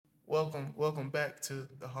welcome back to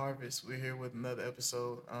the Harvest. We're here with another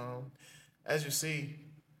episode. As you see,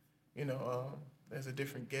 there's a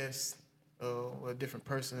different guest, or a different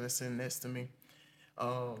person that's sitting next to me.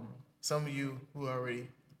 Um, some of you who already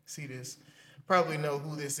see this probably know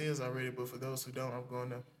who this is already, but for those who don't, I'm going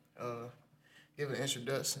to give an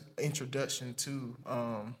introduction to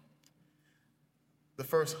the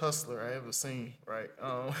first hustler I ever seen. Right.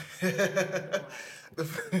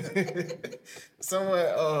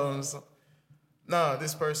 Someone nah,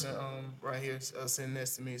 this person right here sitting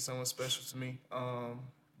next to me, someone special to me.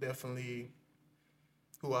 Definitely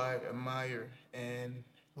who I admire and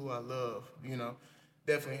who I love.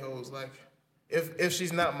 Definitely holds like if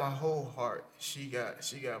she's not my whole heart, she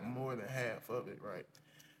got more than half of it, right?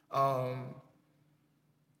 Um,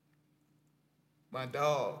 my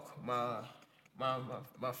dog, my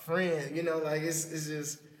friend. Like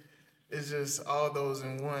it's just all those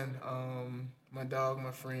in one. My dog,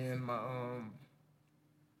 my friend, my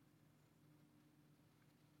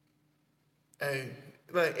hey,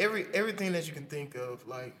 like everything that you can think of,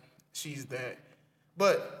 like she's that.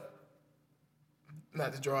 But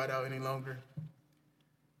not to draw it out any longer,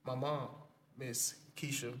 my mom, Miss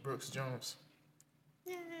Kesha Brooks Jones.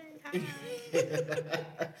 Yay! Hi.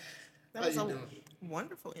 That How was you a doing?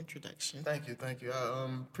 wonderful introduction. Thank you. I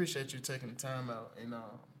appreciate you taking the time out and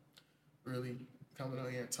really coming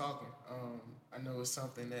on here and talking. I know it's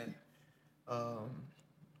something that um,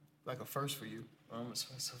 like a first for you.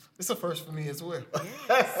 It's a first for me as well.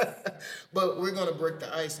 Yes. But we're gonna break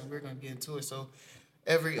the ice and we're gonna get into it. So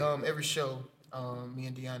every show, me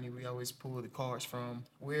and Deani, we always pull the cards from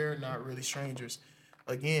We're Not Really Strangers.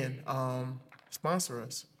 Again, sponsor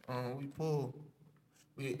us.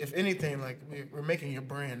 If anything, like we're making your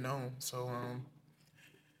brand known. So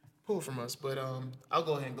pull from us. But I'll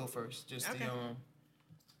go ahead and go first. Okay.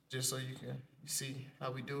 Just so you can see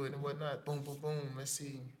how we do it and whatnot. Boom, boom, boom. Let's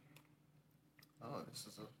see. Oh, this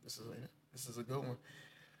is a good one.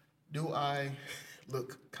 Do I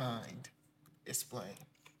look kind? Explain.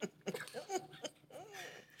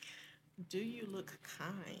 Do you look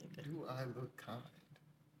kind? Do I look kind?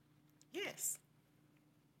 Yes,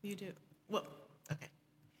 you do. Well, okay.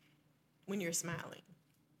 When you're smiling.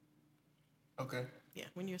 Okay. Yeah,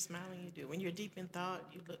 when you're smiling, you do. When you're deep in thought,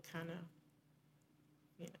 you look kind of,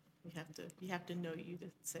 you know, you have to know you to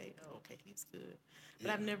say, oh, okay, he's good. But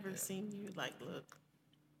Yeah. I've never Yeah. seen you like look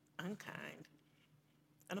unkind.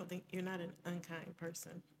 I don't think you're not an unkind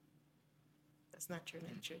person. That's not your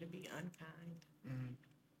nature to be unkind. Mm,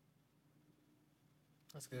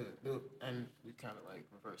 that's good. Do and we kind of like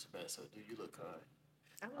reverse it back. So do you look kind?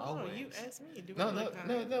 I don't know. You Always. asked me, do I No, no, look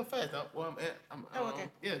no, kind? no. Fact. Well, Oh, okay.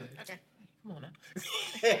 yeah. Okay. Come on now.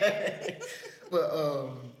 But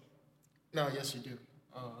no, yes you do.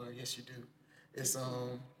 Yes you do. It's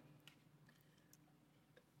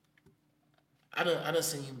I done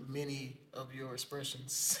seen many of your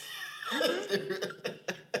expressions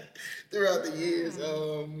throughout the years.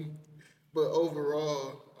 But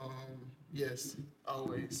overall, yes,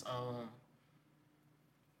 always.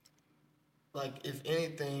 Like if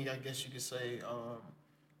anything, I guess you could say,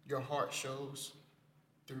 your heart shows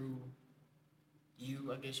through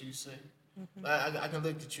you. I guess you say. I can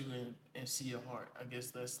look at you and see your heart. I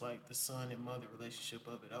guess that's like the son and mother relationship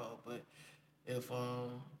of it all. But if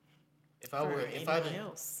if I For were if I anyone didn't,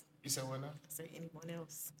 else, you said what now? say anyone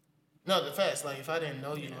else. No, the facts. Like if I didn't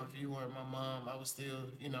know you, Yeah. or if you weren't my mom, I was still,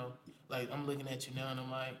 like I'm looking at you now and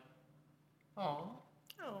I'm like, oh.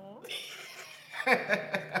 Oh.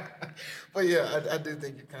 But yeah, I do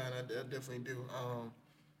think you're kind. I definitely do.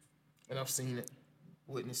 And I've seen it,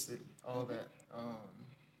 witnessed it, all that.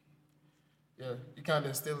 Yeah, you kind of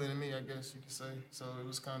instilled it in me, I guess you could say. So it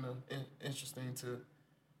was kind of interesting to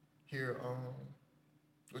hear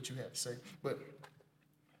what you had to say. But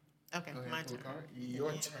Okay, go ahead, my pull a turn. card. Your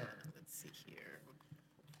And turn. let's see here.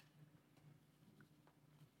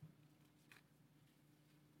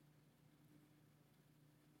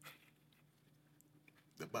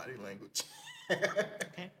 The body language.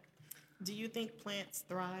 Okay. Do you think plants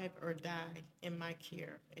thrive or die in my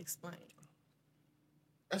care? Explain.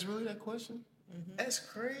 That's really that question. Mm-hmm. That's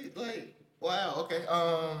crazy. Like, wow. Okay.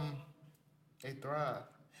 They thrive,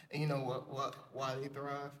 and you know what? Why they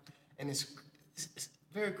thrive? And it's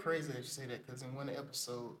very crazy that you say that because in one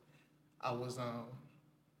episode, I was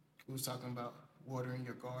we was talking about watering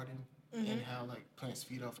your garden and Mm-hmm. how like plants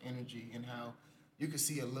feed off energy and how you can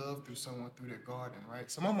see a love through someone through their garden,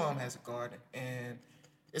 right? So my mom has a garden and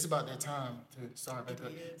it's about that time to start back It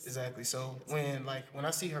up. is. Exactly. So It is. when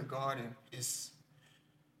I see her garden, it's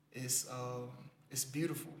it's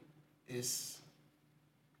beautiful. It's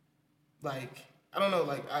like I don't know,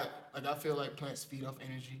 I feel like plants feed off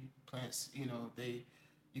energy. Plants,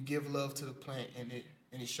 you give love to the plant, and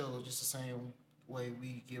it shows just the same way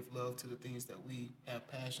we give love to the things that we have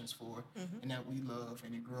passions for Mm-hmm. and that we love,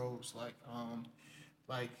 and it grows like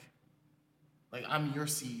like I'm your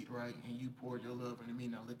seed, right? And you poured your love into me.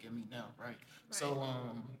 Now look at me now, right? Right. So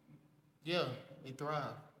yeah, they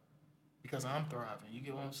thrive because I'm thriving. You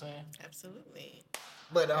get what I'm saying? Absolutely.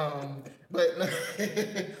 But but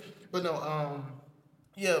but no,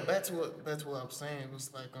 yeah. Back to what I was saying. It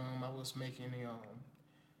was like I was making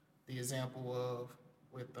the example of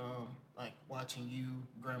with like watching you,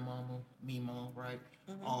 grandmama, me, mom, right,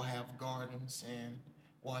 Mm-hmm. all have gardens and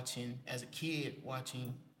watching as a kid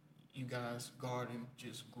watching you guys garden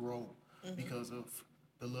just grow Mm-hmm. because of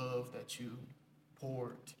the love that you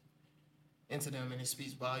poured into them, and it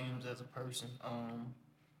speaks volumes as a person.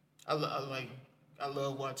 I like I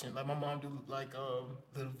love watching like my mom do like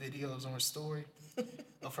little videos on her story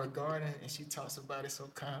of her garden, and she talks about it so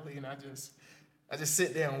kindly, and I just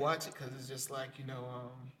sit there and watch it because it's just like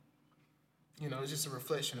it's just a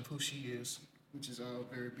reflection of who she is, which is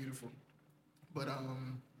very beautiful. But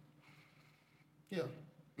yeah,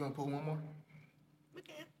 you want to put one more? We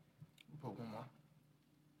can. Put one more.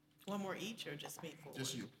 One more each, or just me forward?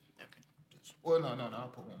 Just you. Okay. Well, no, I'll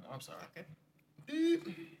put one more. I'm sorry. Okay.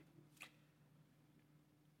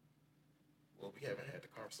 Well, we haven't had the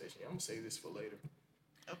conversation yet. I'm gonna save this for later.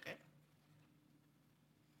 Okay.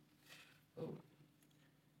 Oh.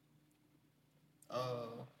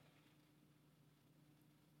 Uh,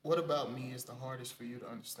 what about me is the hardest for you to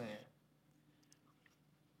understand?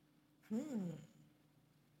 Hmm.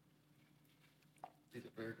 These are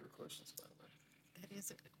very good questions, by the way. That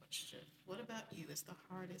is a good question. What about you is the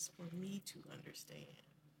hardest for me to understand?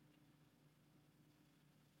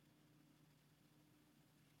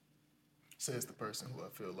 Says the person who I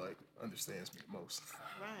feel like understands me the most.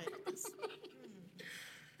 Right.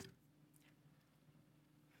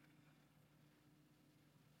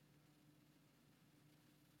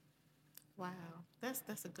 Wow.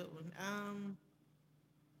 That's a good one.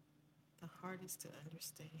 The hardest to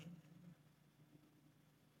understand.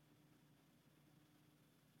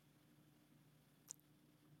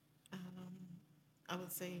 Um, I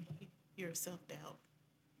would say your self doubt.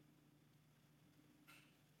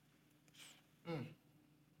 Mm,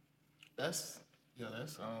 that's yeah,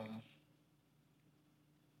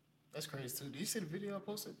 that's crazy too. Did you see the video I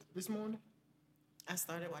posted this morning? I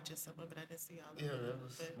started watching some of it. I didn't see all of Yeah, it, that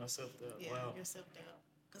was but myself there. yeah, Wow. your self doubt.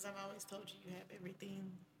 Because I've always told you you have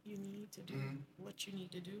everything you need to do Mm-hmm. what you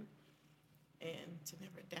need to do, and to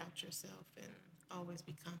never doubt yourself, and always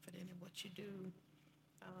be confident in what you do.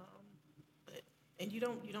 Um, but and you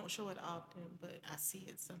don't show it often, but I see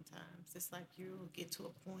it sometimes. It's like you'll get to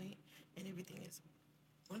a point and everything is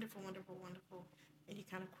wonderful, wonderful, wonderful, and you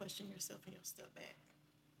kind of question yourself and you'll step back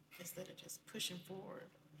instead of just pushing forward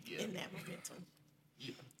Yeah. in that momentum.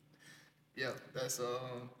 Yeah. Yeah. That's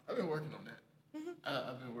I've been working on that. Mm-hmm.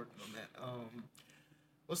 I've been working on that.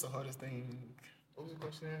 What's the hardest thing? What was the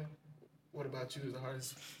question? What about you is the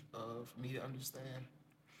hardest for me to understand?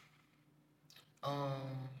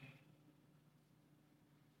 Um,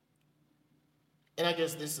 and I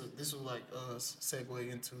guess this will like segue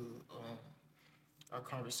into our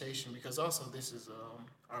conversation because also this is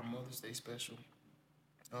our Mother's Day special.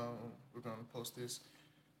 We're gonna post this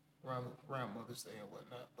around Mother's Day and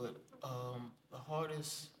whatnot. But the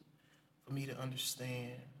hardest for me to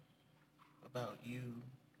understand about you,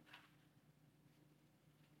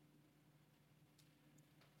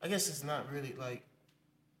 I guess it's not really like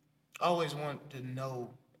I always want to know,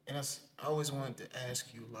 and I always wanted to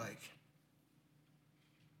ask you like,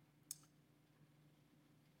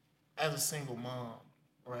 as a single mom,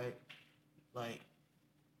 right? Like,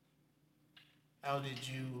 how did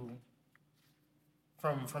you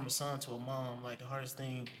from a son to a mom? Like the hardest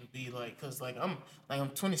thing would be like, cause I'm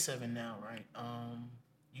 27 now, right?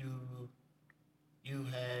 You you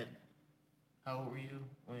had how old were you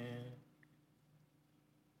when?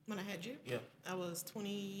 When I had you, Yeah. I was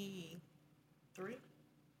 23.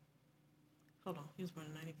 Hold on, he was born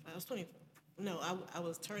in 95. I was 20. No, I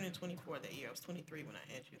was turning 24 that year. I was 23 when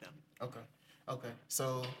I had you, though. Okay. Okay.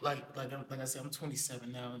 So like I said, I'm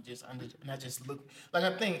 27 now, and I just look like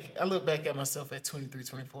I look back at myself at 23,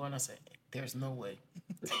 24, and I say, there's no way.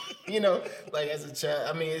 you know, like as a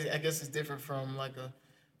child. I mean, I guess it's different from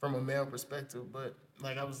a male perspective, but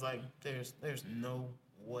like I was like, there's no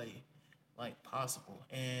way, like possible,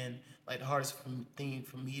 and like the hardest thing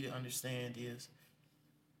for me to understand is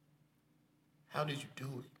how did you do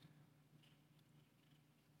it?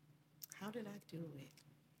 How did I do it?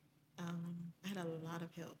 I had a lot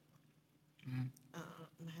of help.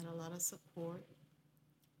 I had a lot of support.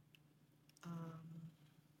 Um,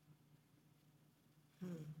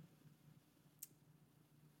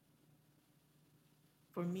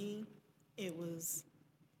 for me, it was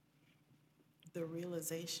the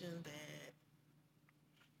realization that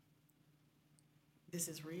this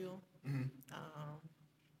is real. Mm-hmm. Um,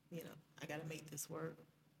 I got to make this work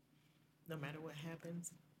no matter what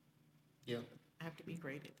happens. Yeah. I have to be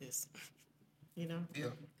great at this, you know, Yeah.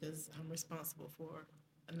 because I'm responsible for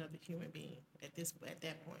another human being at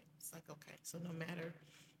that point. It's like, okay, so no matter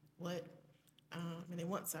what, and then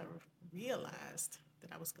once I realized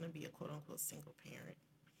that I was going to be a quote unquote single parent,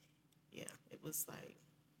 yeah, it was like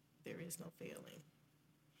there is no failing.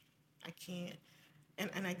 I can't,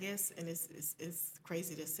 and I guess, and it's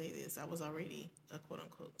crazy to say this. I was already a quote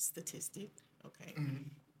unquote statistic. Okay, Mm-hmm.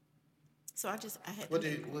 so I had to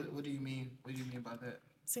make What do you mean? What do you mean by that?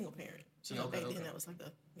 single parent. So okay, Back then okay. that was like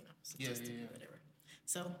a Yeah, yeah, statistic yeah. or whatever.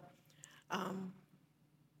 So um,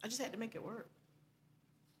 I just had to make it work.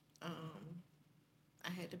 Um, I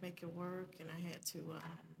had to make it work, and I had to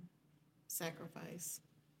sacrifice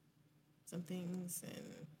some things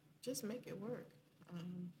and just make it work.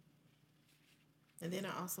 Um, and then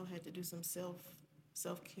I also had to do some self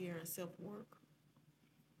care and self work,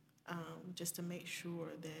 just to make sure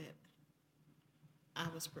that I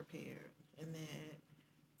was prepared and that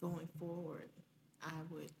going forward, I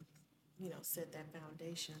would, set that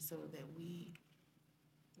foundation so that we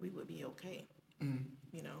would be okay.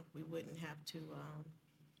 Mm-hmm. We wouldn't have to.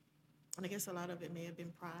 And I guess a lot of it may have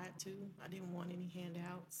been pride too. I didn't want any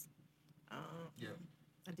handouts. Um, Yeah.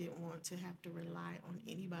 I didn't want to have to rely on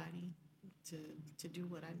anybody to to do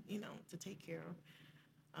what I, to take care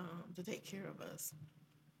of us.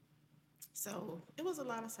 So it was a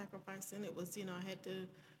lot of sacrifice, and it was, I had to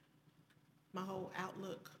my whole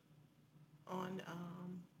outlook on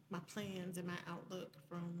my plans and my outlook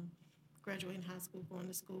from graduating high school, going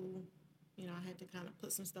to school. I had to kind of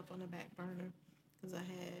put some stuff on the back burner because I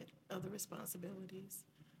had other responsibilities.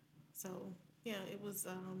 So yeah, it was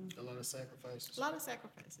A lot of sacrifices. a lot of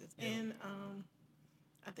sacrifices, Yeah. and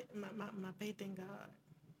I think my faith in God.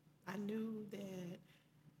 I knew that,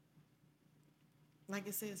 like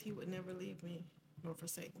it says, He would never leave me nor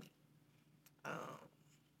forsake me. Um,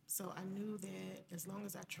 so I knew that as long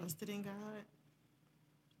as I trusted in God,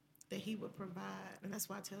 that He would provide, and that's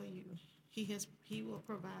why I tell you, He will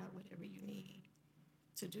provide whatever you need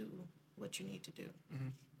to do what you need to do. Mm-hmm.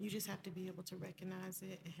 You just have to be able to recognize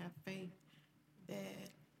it and have faith that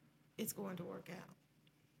it's going to work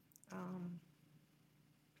out. Um,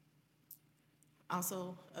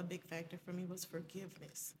 Also, a big factor for me was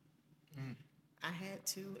forgiveness. Mm-hmm. I had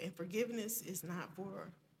to, and forgiveness is not for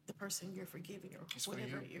the person you're forgiving or It's for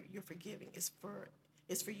whatever you. you're forgiving. It's for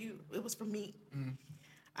you. It was for me. Mm-hmm.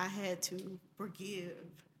 I had to forgive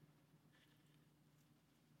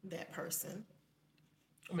that person.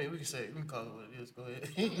 I mean, we can call it what it is. Go ahead.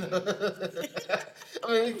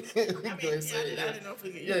 I mean, we I can go mean, ahead and say it. I Yeah. didn't know if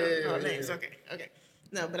we could, Yeah, yeah, call yeah, yeah, names. yeah. Okay, okay.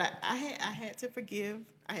 No, but I had to forgive.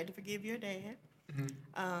 I had to forgive your dad.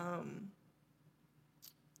 Mm-hmm. Um,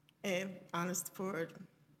 and honest for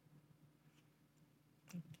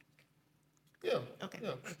Yeah. okay.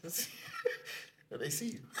 Yeah. Yeah, they see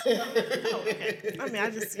you. Oh, okay. I mean, I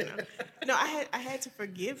just, no, I had to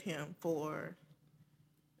forgive him for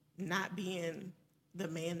not being the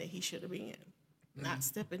man that he should have been, not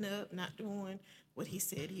stepping up, not doing what he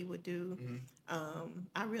said he would do. Mm-hmm.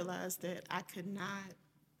 I realized that I could not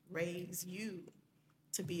raise you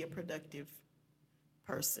to be a productive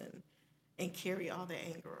person and carry all the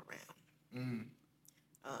anger around.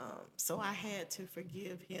 Mm-hmm. So I had to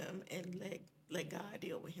forgive him and let God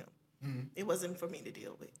deal with him. Mm-hmm. It wasn't for me to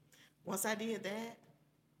deal with. Once I did that,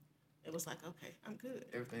 it was like, okay, I'm good.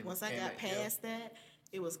 Everything Once I came got back. Yeah. past that,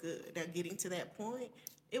 it was good. Now getting to that point,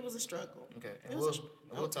 it was a struggle. Okay, It and was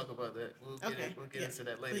we'll talk about that. okay, We'll get yeah, into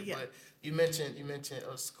that later. but yeah, But you mentioned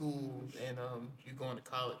school and you going to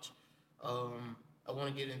college. I want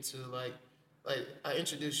to get into like I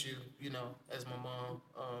introduced you, as my mom.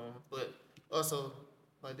 But also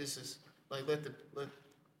like this is like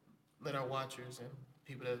let our watchers and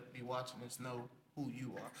people that be watching this know who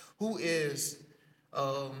you are. Who is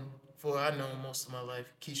um for I know most of my life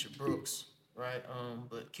Keisha Brooks, right?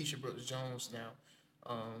 But Keisha Brooks Jones now.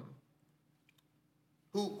 Um,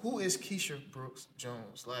 who is Keisha Brooks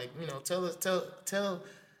Jones? Like, tell us tell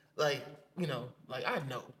like, like I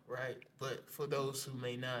know, right? But for those who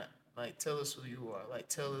may not, like tell us who you are. Like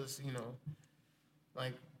tell us,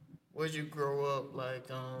 like Where'd you grow up? Like,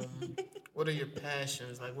 what are your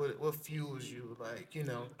passions? Like, what fuels you? Like,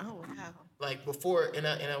 Oh wow. like before, and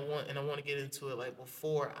I want to get into it. Like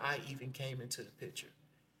before I even came into the picture.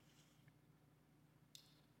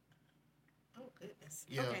 Oh goodness.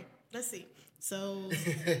 Yeah. Okay, let's see. So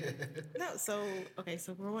no, so okay,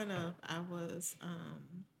 so growing up, I was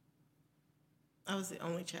the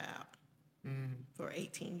only child Mm, for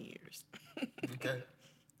 18 years. okay.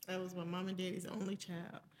 I was my mom and daddy's only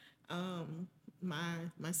child. Um,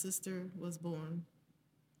 my sister was born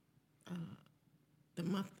the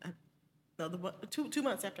month no the two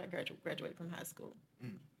months after I graduated from high school.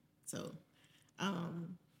 Mm, So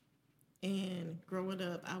um, and growing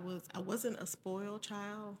up, I wasn't a spoiled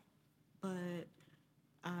child, but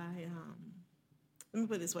I let me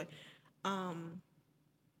put it this way. Um,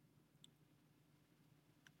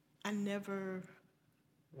 I never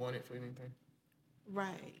want it for anything?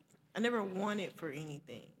 right. I never wanted for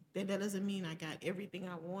anything. That doesn't mean I got everything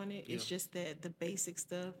I wanted. Yeah. It's just that the basic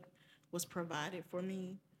stuff was provided for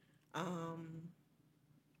me. Um,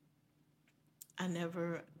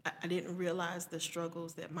 I didn't realize the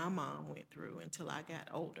struggles that my mom went through until I got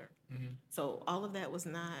older. Mm-hmm. So all of that was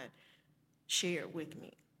not shared with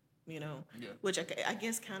me, you know, Yeah. which I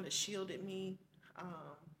guess kind of shielded me.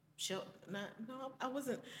 Shield, not, no, I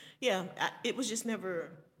wasn't, yeah, it was just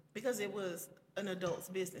never, because it was an adult's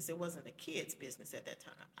business. It wasn't a kid's business at that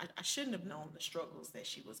time. I shouldn't have known the struggles that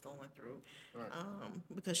she was going through, Right.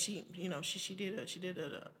 because she did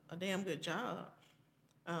a damn good job.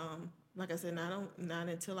 Like I said, not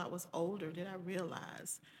until I was older did I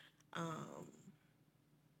realize,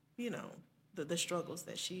 you know, the struggles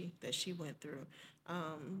that she went through.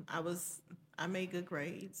 I was I made good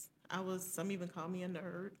grades. Some even call me a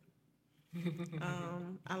nerd.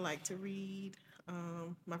 I like to read.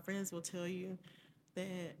 My friends will tell you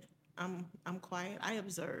that I'm quiet. I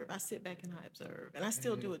observe. I sit back and I observe, and I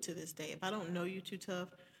still do it to this day. If I don't know you too tough,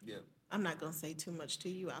 Yeah. I'm not gonna say too much to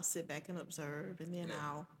you. I'll sit back and observe, and then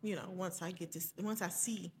Yeah. once I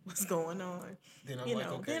see what's going on, Then I'm like,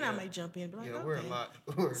 okay, then I yeah. may jump in and be like, Yeah, we're a okay. lot.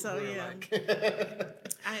 We're, So we're yeah, like,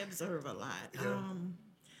 I observe a lot. yeah.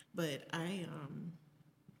 But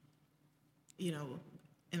you know,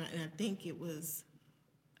 and I think it was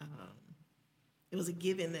a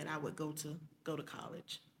given that I would go to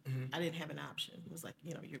college. Mm-hmm. I didn't have an option. It was like,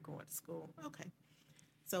 you're going to school. Okay.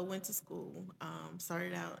 So went to school.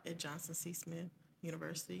 Started out at Johnson C. Smith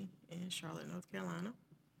University in Charlotte, North Carolina,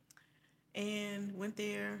 and went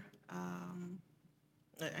there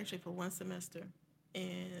actually for one semester,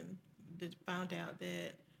 and found out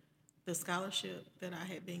that the scholarship that I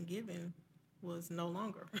had been given was no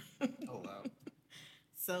longer. Oh wow.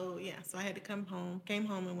 So yeah, so I had to come home. Came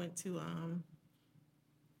home and went to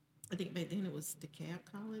I think back then it was DeKalb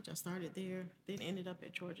College. I started there, then ended up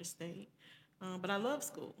at Georgia State. But I love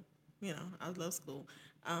school. I love school.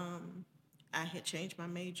 Um, I had changed my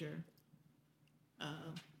major.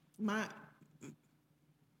 My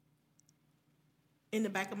In the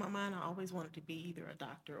back of my mind, I always wanted to be either a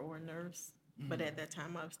doctor or a nurse. But at that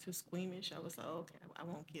time, I was too squeamish. I was like, okay, I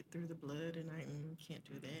won't get through the blood, and I can't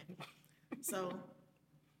do that. So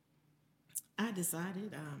I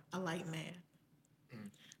decided I like math.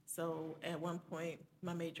 So at one point,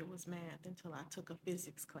 my major was math until I took a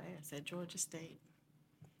physics class at Georgia State.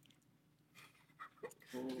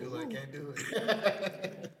 Feel like Ooh, can't do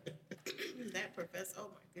it. that professor, oh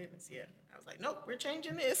my goodness, yeah. I was like, nope, we're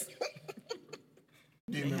changing this.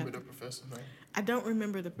 Do you They remember have the to. professor's name? I don't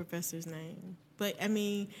remember the professor's name, but I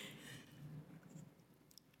mean,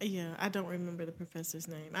 yeah, I don't remember the professor's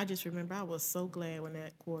name. I just remember I was so glad when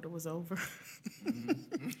that quarter was over.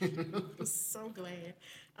 I was so glad.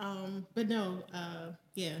 But no,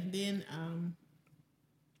 yeah. Then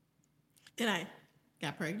I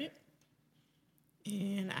got pregnant,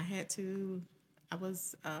 and I had to. I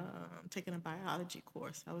was taking a biology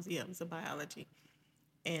course. It was a biology,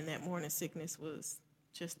 and that morning sickness was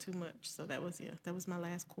just too much. So that was my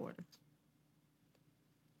last quarter.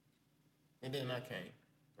 And then I came.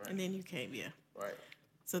 Right. And then you came, yeah. Right.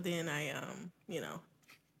 So then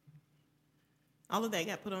all of that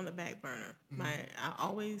got put on the back burner. I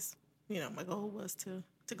always, my goal was to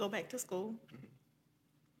go back to school.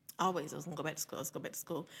 Always, I was gonna go back to school. Let's go back to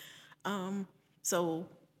school. So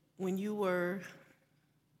when you were,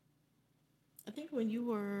 I think when you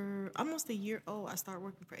were almost a year old, I started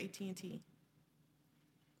working for AT&T.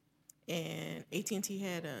 And AT&T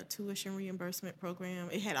had a tuition reimbursement program.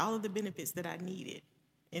 It had all of the benefits that I needed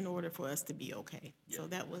in order for us to be okay. Yeah. So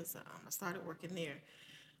that was I started working there,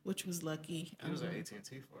 which was lucky. He was at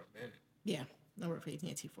AT&T for a minute. Yeah, I worked for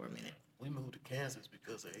AT&T for a minute. We moved to Kansas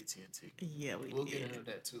because of AT&T. Yeah, we We'll get did. into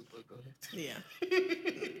that too, but go ahead. Yeah.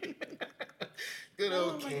 Good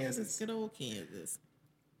Oh old my goodness, Kansas. good old Kansas.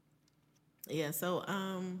 Yeah. So,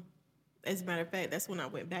 as a matter of fact, that's when I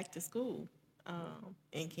went back to school,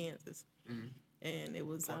 in Kansas, and it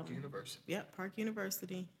was Park University. yep, Park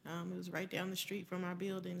University. It was right down the street from our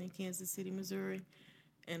building in Kansas City, Missouri,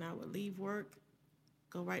 and I would leave work,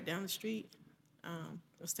 go right down the street. I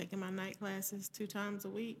was taking my night classes 2 times a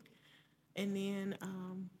week, and then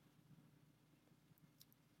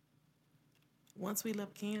once we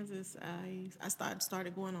left Kansas, I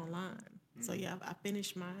started going online. So yeah, I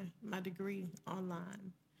finished my degree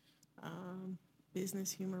online,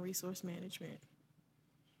 business human resource management,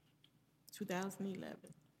 2011.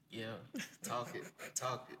 Yeah, talk it,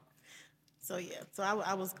 talk it. So yeah, so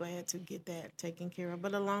I was glad to get that taken care of.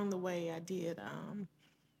 But along the way, I did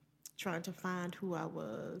trying to find who I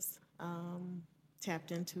was,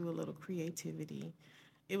 tapped into a little creativity.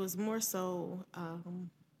 It was more so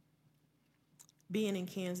being in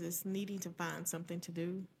Kansas, needing to find something to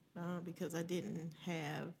do, because I didn't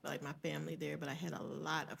have like my family there, but I had a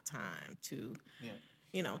lot of time to,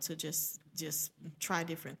 Yeah. to just try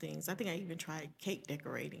different things. I think I even tried cake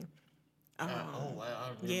decorating. Oh wow, I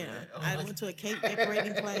remember Yeah, that. Oh I my. went to a cake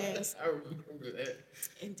decorating class I remember that.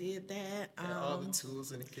 and did that. Had all the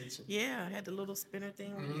tools in the kitchen. Yeah, I had the little spinner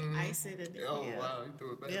thing where you ice it and Oh yeah, wow, you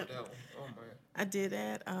threw it back yep, with that one. Oh man. I did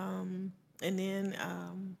that. And then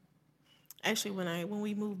actually when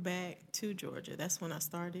we moved back to Georgia, that's when I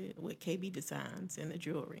started with KB Designs and the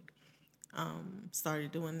jewelry.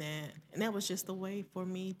 Started doing that, and that was just a way for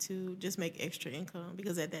me to just make extra income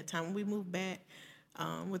because at that time when we moved back,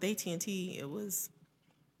 with AT&T, it was,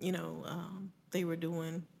 they were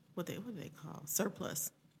doing what do they call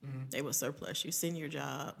surplus. They were surplus. You send your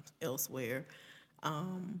job elsewhere,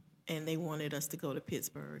 and they wanted us to go to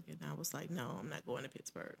Pittsburgh, and I was like, no, I'm not going to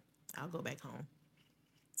Pittsburgh. I'll go back home.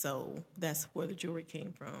 So that's where the jewelry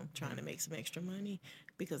came from, trying to make some extra money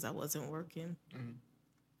because I wasn't working.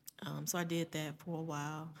 So I did that for a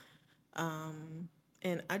while.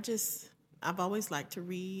 And I've always liked to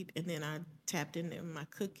read, and then I tapped into my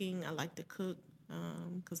cooking. I like to cook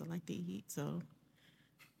because I like to eat. So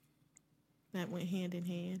that went hand in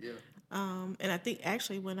hand. Yeah. And I think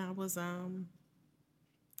actually when I was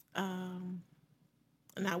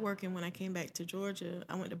not working when I came back to Georgia,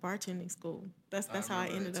 I went to bartending school. That's how I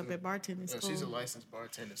remember ended that up too. at bartending Yeah, school. she's a licensed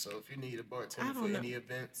bartender, so if you need a bartender I for don't know. any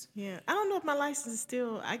events, Yeah, I don't know if my license is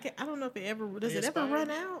still. I don't know if it ever does. they It ever expired.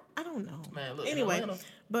 run out? I don't know. Man, look in Anyway, Atlanta,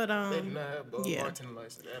 but they do not have a yeah, bartender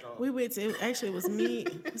license at all. we went to. Actually, it was me.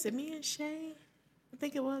 Was it me and Shay? I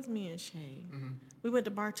think it was me and Shay. We went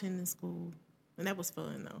to bartending school, and that was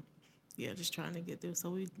fun though. Yeah, just trying to get through.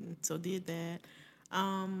 So did that.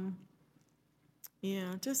 Um,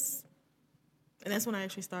 yeah, just and that's when I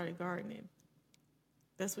actually started gardening.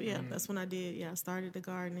 That's when I did. Yeah, I started the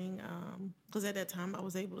gardening because at that time I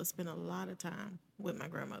was able to spend a lot of time with my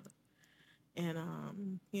grandmother, and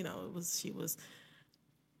it was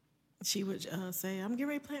she would say, "I'm getting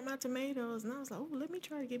ready to plant my tomatoes," and I was like, "Oh, let me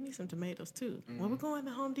try to get me some tomatoes too." Well, we're going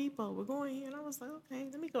to Home Depot. We're going here, and I was like, "Okay,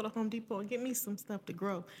 let me go to Home Depot and get me some stuff to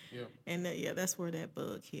grow." Yeah. And yeah, that's where that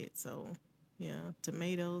bug hit. So yeah,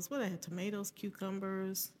 tomatoes. What I had tomatoes,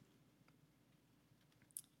 cucumbers.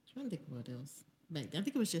 Trying to think what else. Back then, I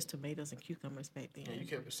think it was just tomatoes and cucumbers back then. Yeah, you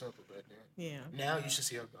kept it simple back then. Yeah. Now you should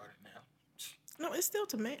see our garden now. No, it's still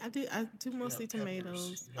tomato. I do mostly peppers,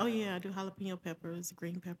 tomatoes. you Oh have- yeah, I do jalapeno peppers,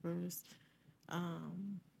 green peppers,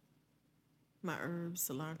 my herbs,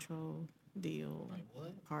 cilantro, dill, Like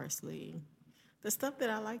what? parsley, the stuff that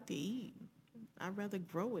I like to eat. I'd rather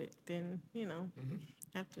grow it than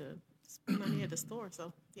have to spend money at the store.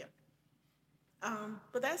 So yeah.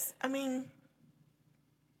 But that's. I mean,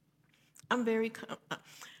 I'm very.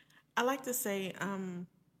 I like to say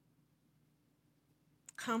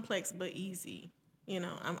complex but easy.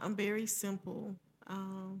 I'm very simple.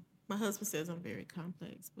 My husband says I'm very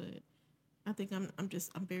complex, but I think I'm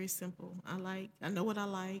very simple. I know what I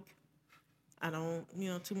like. I don't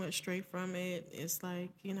too much stray from it. It's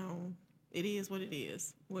like it is what it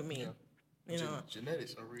is with me. Yeah. You know,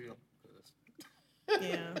 Genetics are real. 'Cause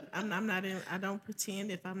yeah. I'm not in. I don't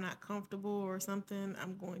pretend if I'm not comfortable or something.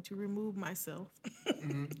 I'm going to remove myself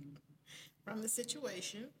from the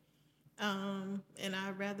situation. And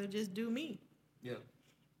I'd rather just do me. yeah.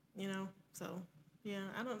 So yeah,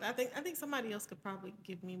 I think somebody else could probably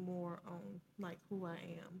give me more on like who I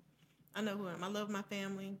am. I know who I am. I love my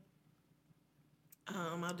family.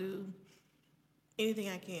 I'll do anything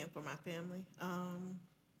I can for my family.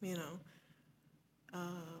 You know,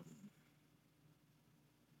 um,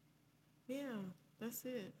 yeah, that's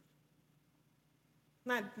it.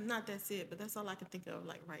 Not that's it, but that's all I can think of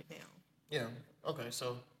like right now. Yeah. Okay.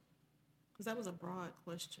 So, Because that was a broad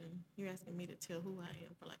question. You're asking me to tell who I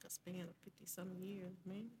am for like a span of 50 some years,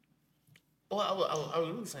 man. well, I was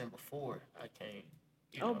really saying before I came.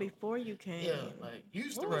 You Oh, know. before you Yeah. came. Like you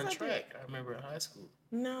used to What was run I doing? track. I remember in high school.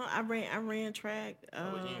 No, I ran track.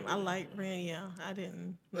 Oh, well, you ain't I really. like ran. Yeah, I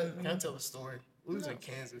didn't. But can I Mm-mm. tell a story? We was in No.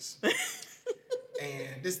 Kansas,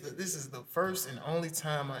 and this is the first and only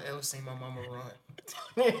time I ever seen my mama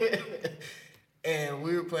run. And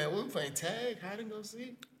we were playing tag, hide and go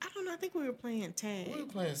seek. I don't know. I think we were playing We were tag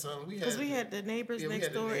playing something. because we had the neighbors We next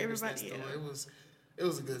had the door. neighbors next Everybody. door. Yeah. It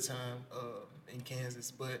was a good time in Kansas,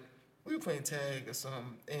 but we were playing tag or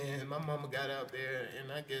something, and my mama got out there,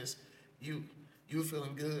 and I guess you you were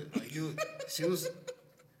feeling good, like you she was.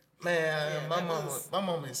 Man, Yeah, that was. my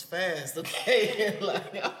mama is fast, okay?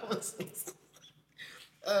 Like I was,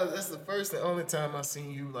 that's the first and only time I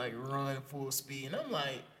seen you like run full speed, and I'm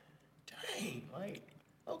like, dang, like,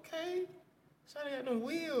 okay, Shawty got them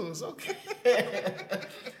wheels, okay.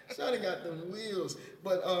 Shawty got them wheels,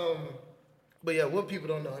 but yeah, what people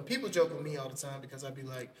don't know, and people joke with me all the time because I be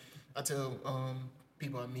like, I tell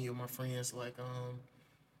people I meet or my friends like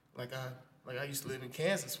I used to live in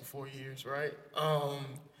Kansas for 4 years, right?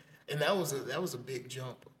 And that was a big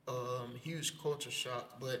jump, huge culture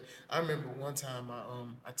shock. But I remember one time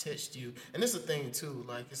I texted you, and this is the thing too.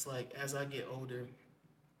 Like it's like as I get older,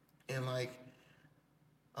 and like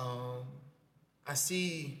um, I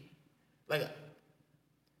see like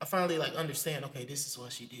I finally like understand. Okay, this is why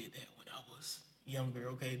she did that when I was younger.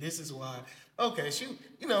 Okay, this is why. Okay, she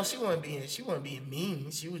wasn't being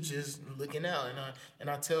mean. She was just looking out, and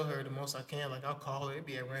I tell her the most I can. Like I'll call her. It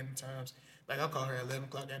be at random times. Like I'll call her at 11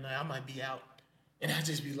 o'clock at night. I might be out, and I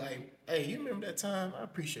just be like, "Hey, you remember that time? I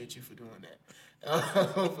appreciate you for doing that."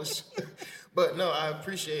 For sure. But no, I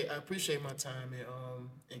appreciate my time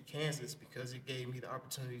in Kansas because it gave me the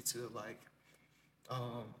opportunity to like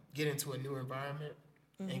get into a new environment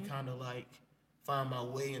and Hmm. kind of like find my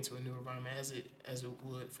way into a new environment as it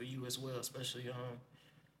would for you as well, especially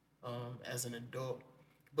as an adult.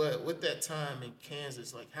 But with that time in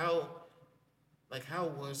Kansas, like how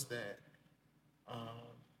was that um,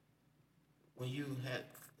 when you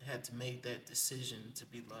had to make that decision to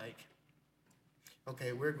be like,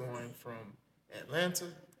 okay, we're going from Atlanta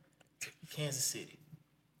to Kansas City.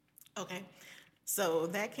 Okay. So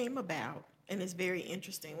that came about, and it's very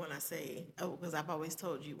interesting when I say, oh, because I've always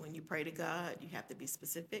told you when you pray to God, you have to be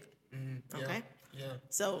specific. Yeah, Okay. yeah.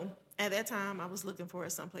 So at that time, I was looking for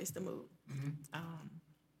someplace to move.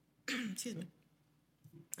 Excuse me.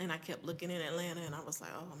 And I kept looking in Atlanta, and I was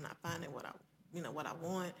like, oh, I'm not finding what I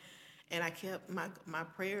want. And I kept my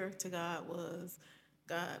prayer to God was,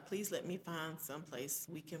 God, please let me find someplace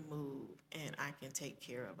we can move, and I can take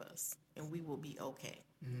care of us, and we will be okay.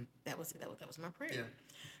 That was it. That was my prayer. Yeah.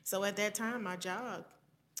 So at that time, my job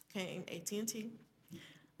came. AT&T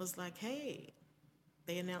was like, hey,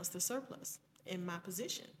 they announced the surplus in my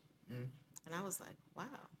position. And I was like, wow,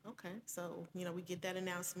 okay. So, we get that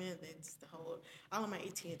announcement. It's all of my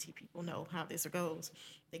AT&T people know how this goes.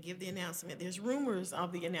 They give the announcement. There's rumors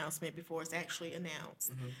of the announcement before it's actually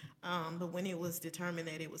announced. But when it was determined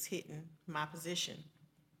that it was hitting my position,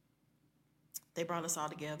 they brought us all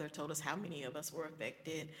together, told us how many of us were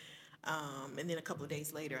affected. And then a couple of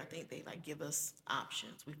days later, I think they like give us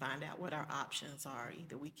options. We find out what our options are.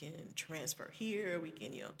 Either we can transfer here, we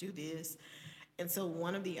can, do this. And so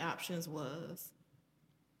one of the options was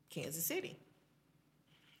Kansas City.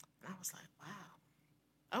 And I was like,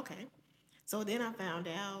 wow, okay. So then I found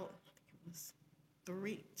out, I think it was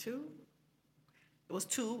two. It was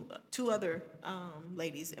two other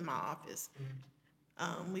ladies in my office.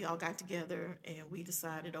 We all got together and we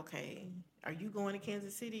decided, okay, are you going to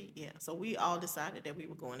Kansas City? Yeah. So we all decided that we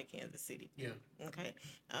were going to Kansas City. Yeah. Okay.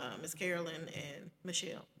 Miss Carolyn and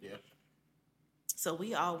Michelle. Yeah. So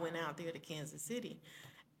we all went out there to Kansas City.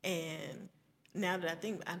 And now that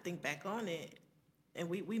I think back on it, and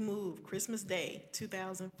we moved Christmas Day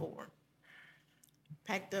 2004.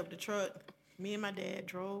 Packed up the truck. Me and my dad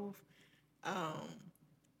um, drove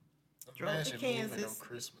to Imagine moving on Kansas.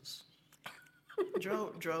 Christmas.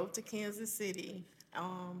 Drove to Kansas City.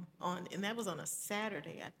 On and that was on a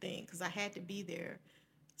Saturday, I think, because I had to be there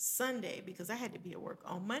Sunday because I had to be at work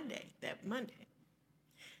on that Monday.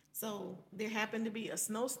 So there happened to be a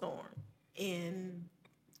snowstorm in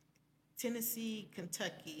Tennessee,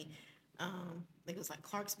 Kentucky. I think it was like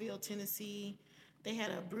Clarksville, Tennessee. They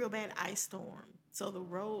had a real bad ice storm. So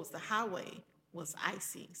the highway was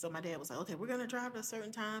icy. So my dad was like, okay, we're gonna drive at a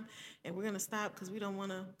certain time, and we're gonna stop because we don't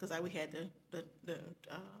want to. Because we had the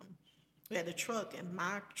We had the truck, and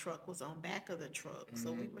my truck was on back of the truck,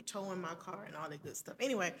 so we were towing my car and all that good stuff.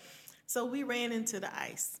 Anyway, so we ran into the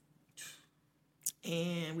ice,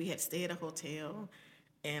 and we had to stay at a hotel.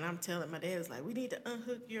 And I'm telling my dad, was like, we need to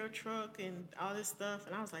unhook your truck and all this stuff.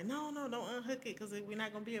 And I was like, no, no, don't unhook it because we're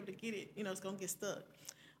not gonna be able to get it. You know, it's gonna get stuck.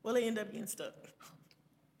 Well, it ended up getting stuck.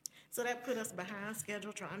 So that put us behind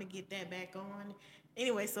schedule trying to get that back on.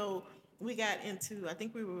 Anyway, so we got into, I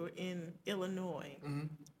think we were in Illinois,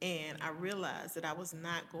 and I realized that I was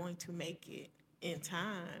not going to make it in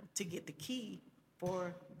time to get the key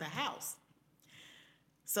for the house.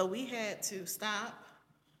 So we had to stop,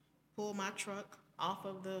 pull my truck off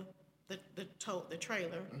of the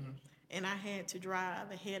trailer, and I had to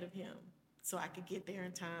drive ahead of him so I could get there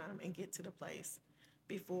in time and get to the place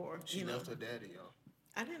before She left her daddy, y'all.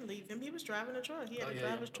 I didn't leave him. He was driving the truck. He had Oh, to yeah,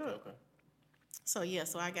 drive yeah. his Okay, truck. okay. So yeah,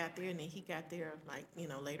 so I got there, and then he got there like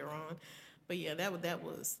later on. But yeah, that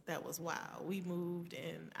was wild. We moved,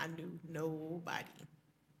 and I knew nobody,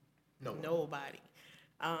 No. nobody.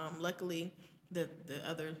 Luckily, the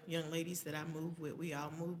other young ladies that I moved with, we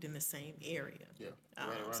all moved in the same area. Yeah.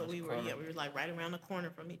 Right around So the we were corner. we were like right around the corner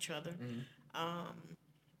from each other.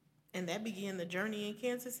 And that began the journey in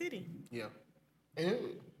Kansas City. Yeah. And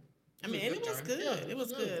it, I mean, and it was good. Yeah, It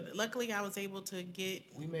was good. Luckily, I was able to get.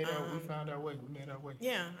 We found our way. We made our way.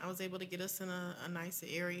 Yeah, I was able to get us in a nicer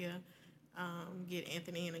area, get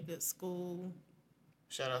Anthony in a good school.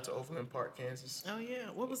 Shout out to Overland Park, Kansas. Oh yeah,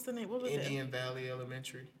 what was the name? What was Indian Valley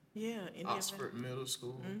Elementary. it? Yeah, Indian Oxford Middle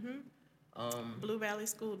School. Blue Valley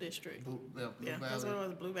School District. Blue Yeah, that's Valley. what it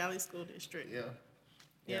was. Blue Valley School District. Yeah.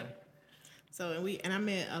 Yep. So I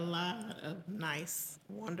met a lot of nice,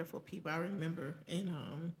 wonderful people. I remember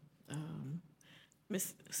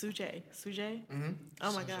Miss Sujay. Sujay.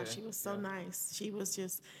 Oh my gosh, Sujay, she was so yeah. nice. She was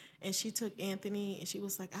just, and she took Anthony, and she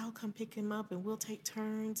was like, "I'll come pick him up, and we'll take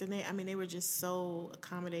turns." And they were just so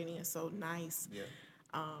accommodating and so nice. Yeah.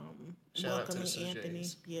 Shout out to the Welcoming Anthony.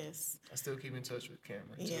 Sujays. Yes. I still keep in touch with Cameron.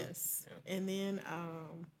 Too. Yes. Yeah. And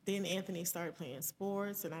then Anthony started playing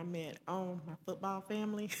sports, and I met my football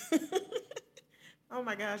family. Oh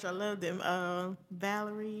my gosh, I love them.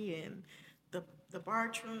 Valerie and the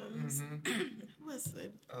Bartrams. Who was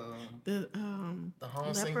it? The The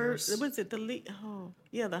Hall Leopard. Singers. Was it the Oh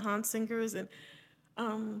yeah, the Han Singers and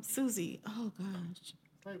Susie. Oh gosh,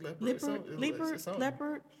 Like leopard. Leopard.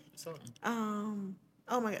 Something.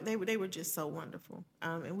 Oh my God, they were just so wonderful.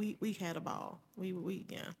 And we had a ball.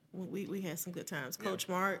 We had some good times. Coach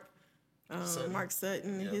Mark, Sutton. Mark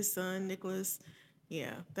Sutton, Yeah. his son Nicholas.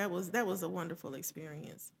 Yeah, that was a wonderful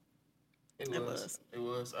experience. It was. It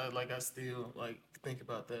was. I still think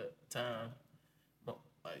about that time,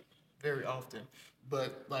 like very often.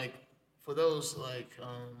 But for those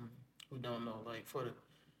who don't know, for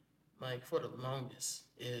the longest,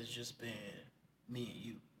 it has just been me and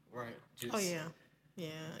you, right? Just, Oh yeah, yeah.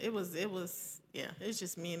 It was. Yeah, it's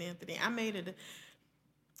just me and Anthony. I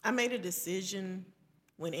made a decision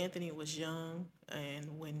when Anthony was young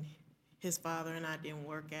and when his father and I didn't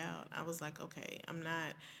work out. I was like, okay, I'm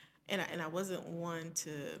not, and I wasn't one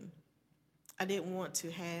to. I didn't want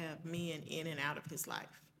to have men in and out of his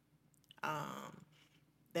life. I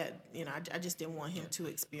just didn't want him to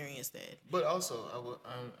experience that. But also,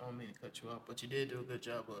 I don't mean to cut you off, but you did do a good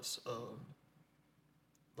job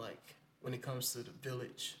when it comes to the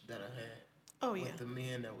village that I had. Oh yeah. With the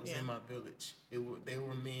men that was Yeah. in my village, they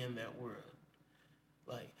were men that were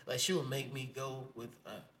like she would make me go with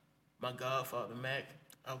my godfather Mac.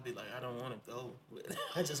 I would be like, I don't want to go.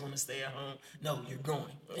 I just want to stay at home. No, you're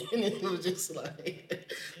going. And it was just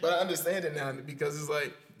but I understand it now because it's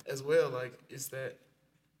as well, it's that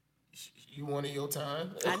you wanted your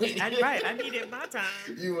time. I needed my time.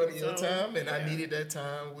 You wanted your So, time, and I yeah. needed that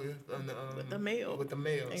time with The male. With the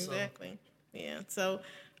male. Exactly. Yeah. So,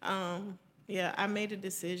 yeah, I made a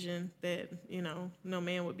decision that, no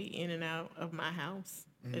man would be in and out of my house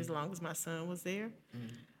as long as my son was there.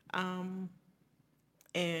 And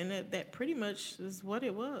that pretty much is what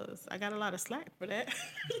it was. I got a lot of slack for that.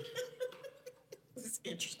 It's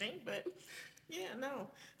interesting, but yeah, no.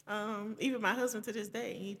 Even my husband to this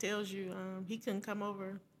day, he tells you he couldn't come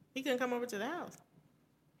over. He couldn't come over to the house.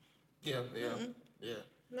 Yeah.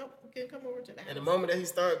 Nope, he couldn't come over to the house. And the moment that he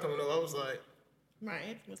started coming over, I was like, Right.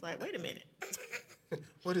 Anthony was like, wait a minute.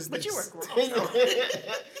 what is But this? you were grown. Though.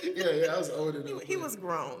 yeah, I was older than He was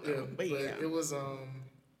grown. Though, but yeah. it was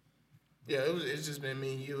it's just been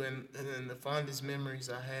me and you, and then the fondest memories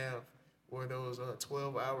I have were those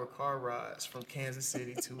 12-hour car rides from Kansas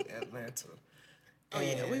City to Atlanta. Oh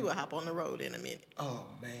yeah, we would hop on the road in a minute. Oh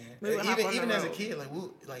man, We would hop on the even as a road. kid,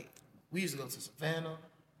 we used to go to Savannah.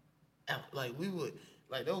 We would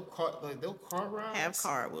those car Have rides.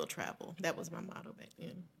 car will travel. That was my motto back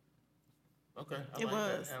then. Okay, I It like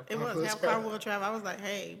that. was. Have It car was. Have car rides. will travel. I was like,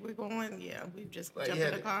 hey, we're going. Yeah, we just Like you jump in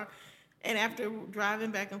had the to. car. And after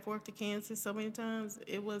driving back and forth to Kansas so many times,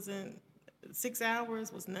 it wasn't 6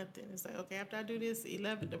 hours was nothing. It's like, okay, after I do this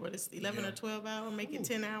 11, what is 11 Yeah. or 12 hour, make it Ooh.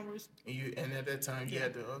 10 hours. And at that time you Yeah.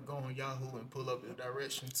 had to go on Yahoo and pull up the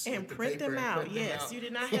directions And with the print paper them and out. print them Yes, out. you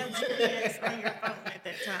did not have GPS on your phone at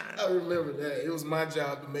that time. I remember that. It was my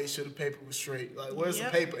job to make sure the paper was straight. Like, where's the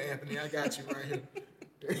Yep. paper, Anthony? I got you right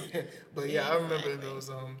here. But yeah, I remember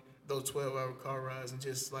Exactly. those 12-hour car rides and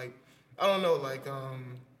just like I don't know, like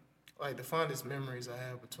the fondest memories I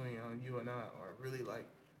have between you and I are really like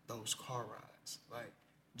those car rides. Like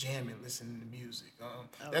jamming, listening to music. Oh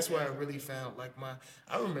That's where yeah. I really found like my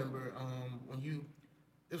I remember when you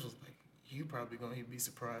this was like you probably gonna be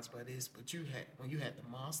surprised by this, but you had when you had the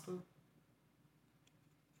monster.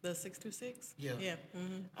 The 626. Yeah. Yeah.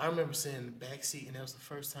 Hmm. I remember sitting in the back seat, and that was the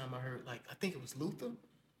first time I heard, like, I think it was Luther.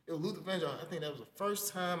 It was Luther Vandross. I think that was the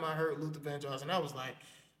first time I heard Luther Vandross, and I was like,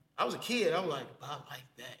 I was a kid. I was like, I like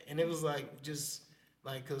that, and it was like just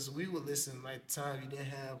like because we would listen like the time you didn't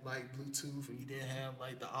have like Bluetooth and you didn't have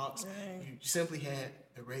like the aux, Right. you simply had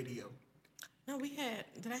the radio. No, we had.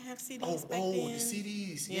 Did I have Oh, CDs back oh, the then?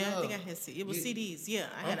 CDs, Yeah, I yeah. think I had. It was You, CDs. Yeah,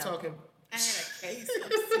 I'm talking, I had a case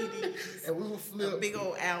of CDs, and we would a flip. big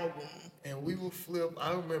old album. And we will flip.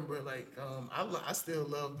 I remember like I still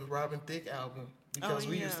love the Robin Thicke album Oh because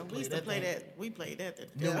we used yeah, to we play used to that play thing. that. We played that.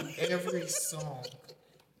 Yeah. Knew every song.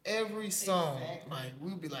 Exactly. Like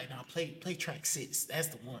we would be like, now play track 6. That's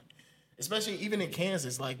the one. Especially even in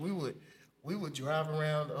Kansas, like we would drive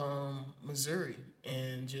around Missouri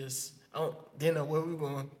and just I didn't know where we were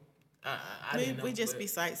going. I We didn't know, we just but be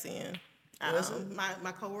sightseeing. that's it.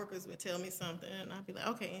 My coworkers would tell me something, and I'd be like,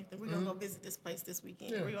 "Okay, Anthony, we're gonna go visit this place this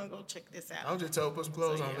weekend. Yeah. We're gonna go check this I out." was just told put some So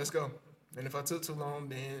clothes on. yeah, Let's go. And if I took too long,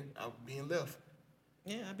 then I would be in left.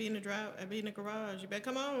 yeah. I'd be in the drive. I'd be in the garage. You better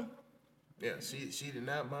come on. Yeah, she did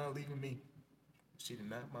not mind leaving me. She did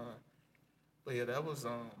not mind. But yeah, that was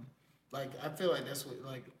like I feel like that's what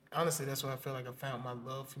like honestly that's where I feel like I found my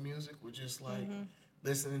love for music was just like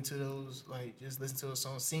listening to those like just listen to those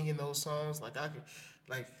songs, singing those songs. Like I could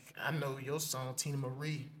like I know your song Tina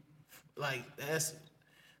Marie. Like that's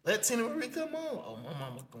let Tina Marie come on. Oh my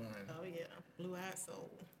mama going. Oh yeah, blue eyed soul.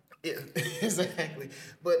 Yeah, exactly.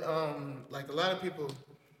 But like a lot of people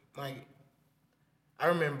like I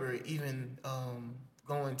remember even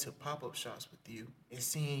going to pop up shops with you and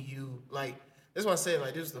seeing you like that's why I say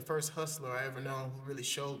like this was the first hustler I ever known who really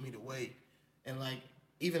showed me the way, and like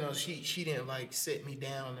even though she didn't like sit me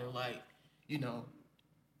down and like you know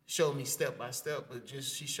show me step by step, but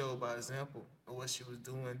just she showed by example of what she was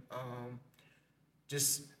doing.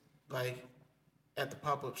 Just like at the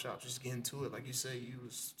pop up shop, just getting to it. Like you said, you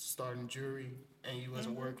was starting jewelry and you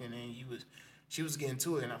wasn't working, and she was getting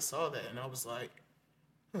to it, and I saw that, and I was like,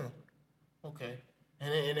 huh, okay,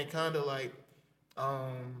 and it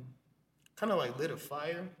um, kind of like lit a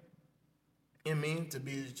fire in me to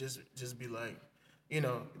be just be like,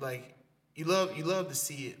 like you love to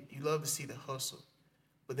see it, you love to see the hustle,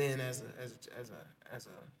 but then as a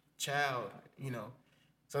child,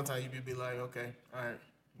 sometimes you be like, okay, all right,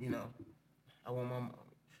 you know, I want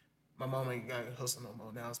my mom ain't got to hustle no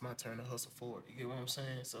more. Now it's my turn to hustle forward. You get what I'm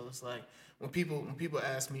saying? So it's like when people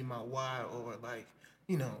ask me my why or like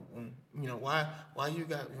why you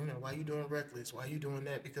got why you doing reckless, why you doing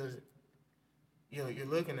that, because you're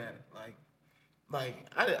looking at it like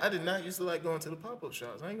I did not used to like going to the pop up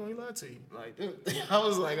shops. I ain't gonna lie to you. Like I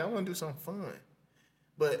was like I want to do something fun,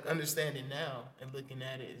 but understanding now and looking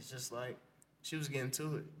at it, it's just like she was getting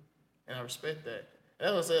to it, and I respect that. And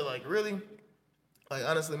I was say like really, like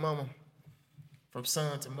honestly, mama, from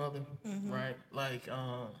son to mother, right? Like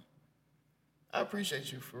I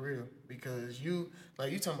appreciate you for real because you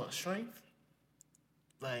talking about strength,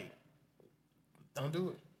 like don't do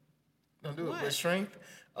it. Don't do it. But What? strength,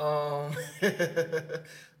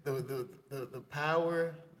 the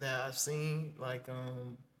power that I've seen, like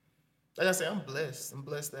I said, I'm blessed. I'm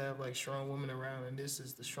blessed to have like strong women around, and this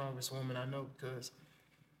is the strongest woman I know because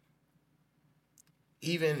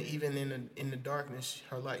even in the darkness,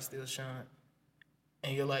 her light still shine,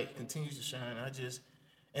 and your light continues to shine.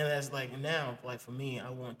 And that's like now, like for me, I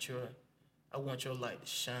want your light to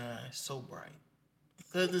shine so bright.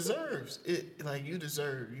 Cause it deserves it. Like you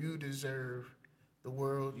deserve the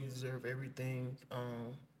world. You deserve everything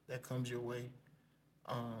that comes your way.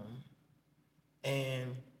 Um,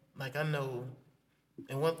 and like I know,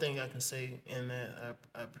 and one thing I can say, and that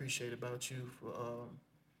I appreciate about you for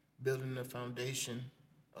building the foundation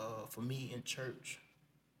for me in church.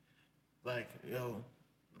 Like yo,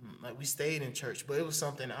 like we stayed in church, but it was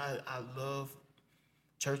something I love.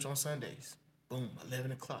 Church on Sundays, boom,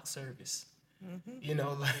 11 o'clock service. You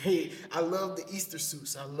know, like I love the Easter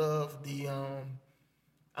suits. I love the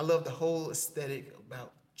whole aesthetic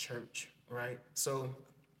about church, right? So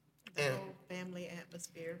The and whole family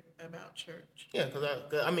atmosphere about church. yeah, cause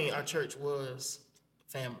I mean our church was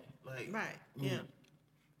family. Like Right. mm,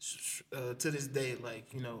 Yeah. to this day,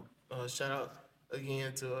 like shout out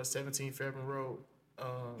again to 17 Fairburn Road,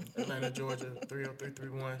 Atlanta, Georgia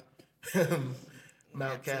 30331,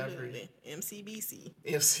 Mount Calvary, Absolutely.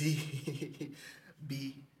 MCBC.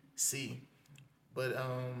 FCBC. But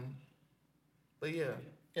but yeah,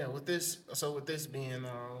 yeah. With this being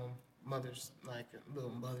Mother's like a little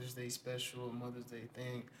Mother's Day special, Mother's Day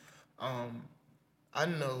thing, um, I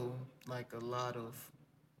know like a lot of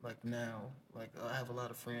like now like I have a lot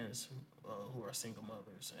of friends who are single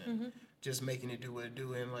mothers and just making it do what it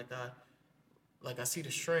do, and like I see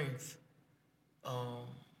the strength um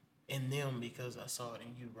in them because I saw it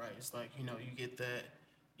in you, right? It's like you get that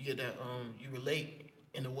you relate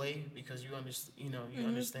in a way because you understand you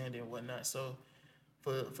understand it and whatnot. So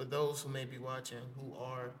for those who may be watching who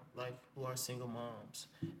are single moms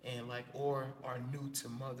and like or are new to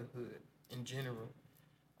motherhood in general,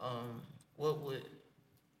 what would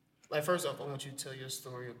like first off I want you to tell your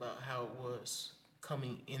story about how it was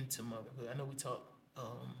coming into motherhood. I know we talked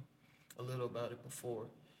a little about it before,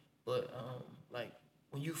 but like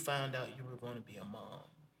when you found out you were going to be a mom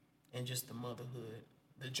and just the motherhood,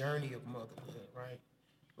 the journey of motherhood, right?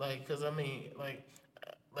 Like, cause I mean,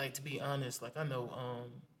 like to be honest, like I know,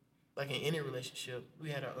 like in any relationship, we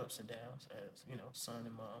had our ups and downs as son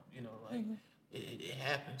and mom. Like it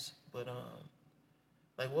happens. But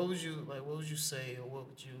like what would you say, or what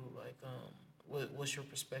would you like, what's your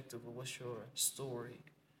perspective, or what's your story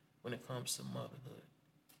when it comes to motherhood?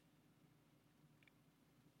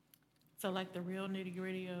 So, like the real nitty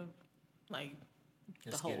gritty of like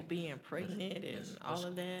the Let's get whole it. being pregnant and all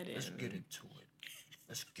of that. Let's get And into it.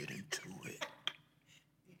 Let's get into it.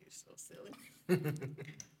 you're so silly.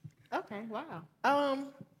 Okay. Wow.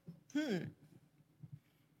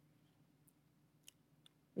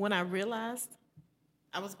 When I realized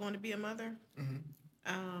I was going to be a mother,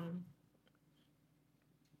 um,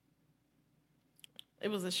 it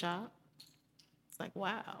was a shock. It's like,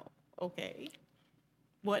 wow. Okay.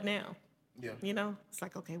 What now? Yeah. It's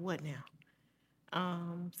like, okay, what now?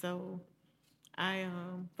 So I,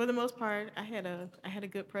 for the most part, I had a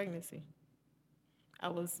good pregnancy. I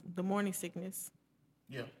was the morning sickness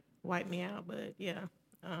Yeah. wiped me out, but yeah,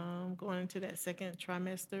 going into that second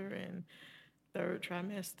trimester and third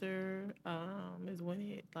trimester is when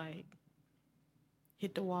it like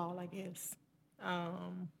hit the wall, I guess.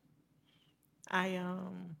 Um, I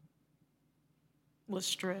was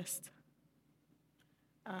stressed,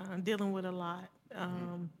 dealing with a lot,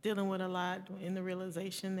 dealing with a lot in the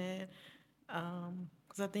realization that,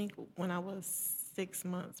 because I think when I was 6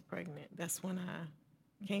 months pregnant, that's when I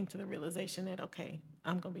came to the realization that, okay,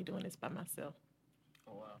 I'm going to be doing this by myself.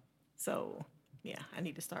 Oh wow. So, yeah, I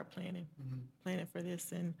need to start planning for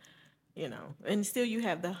this. And still you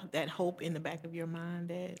have that hope in the back of your mind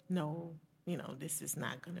that, no, this is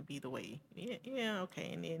not going to be the way. Yeah, yeah,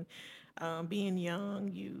 okay. And then being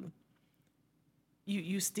young,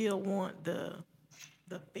 you still want the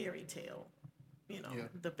fairy tale, Yeah.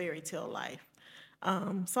 the fairy tale life.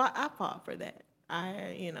 So I fought for that.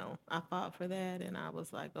 I fought for that, and I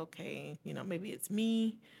was like, okay, maybe it's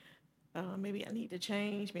me. Maybe I need to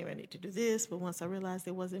change. Maybe I need to do this. But once I realized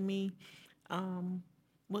it wasn't me,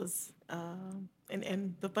 was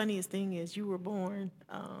and the funniest thing is you were born.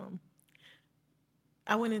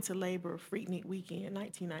 I went into labor Freaknik weekend,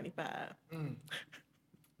 1995.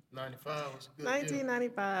 95 was a good year.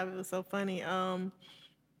 1995. It was so funny. And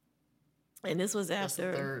this was That's the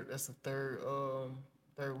after. third. That's the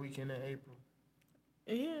third weekend in April.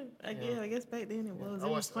 Yeah, Yeah. I guess back then it Yeah. was. I It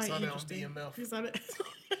was watched. I quite saw that on interesting. BMF. You saw that?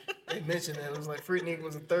 They mentioned that it was like Freaknik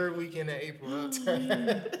was the third weekend in April. Oh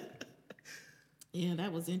man. Yeah,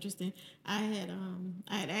 that was interesting. I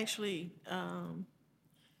had actually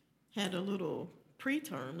had a little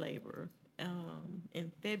preterm labor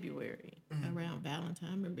in February around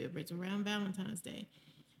Valentine. Remember, it was around Valentine's Day,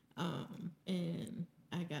 and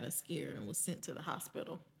I got a scare and was sent to the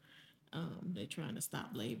hospital. They're trying to stop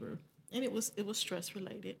labor, and it was stress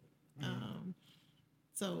related.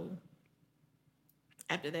 So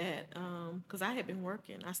after that, because I had been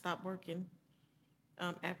working, I stopped working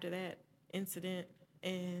after that incident,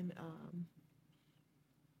 and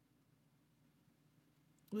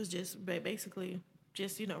was just basically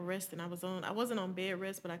just resting. I wasn't on bed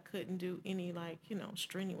rest, but I couldn't do any like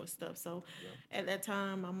strenuous stuff. So Yeah. at that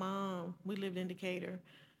time, my mom, we lived in Decatur.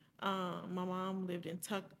 My mom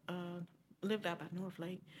lived out by North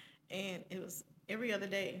Lake, and it was every other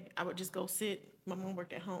day I would just go sit. My mom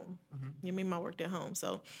worked at home. Mm-hmm. Yamima worked at home,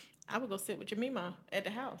 so I would go sit with Yamima at the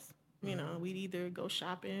house. Mm-hmm. We'd either go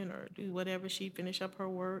shopping or do whatever. She'd finish up her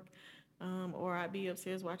work, or I'd be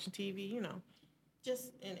upstairs watching TV.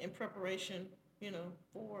 Just in preparation,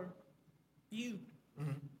 for you.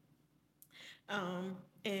 Mm-hmm. Um,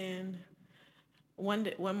 and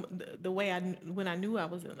the way when I knew I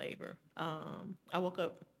was in labor, I woke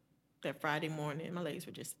up that Friday morning. My legs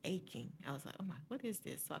were just aching. I was like, "Oh my, what is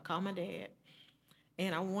this?" So I called my dad,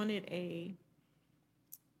 and I wanted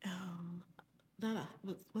um, not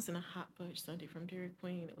a wasn't a hot fudge sundae from Dairy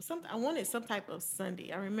Queen. It was something I wanted some type of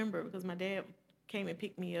sundae. I remember because my dad came and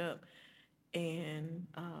picked me up and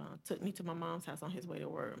took me to my mom's house on his way to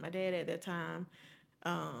work. My dad at that time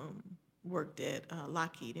um, worked at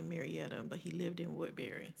Lockheed in Marietta, but he lived in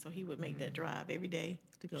Woodbury, so he would make that Mm-hmm. drive every day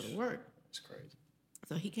to go to work. It's crazy.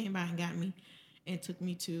 So he came by and got me, and took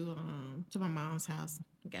me to my mom's house,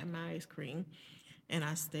 got my ice cream, and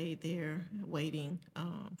I stayed there waiting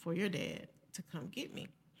for your dad to come get me.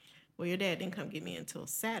 Well, your dad didn't come get me until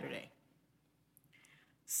Saturday.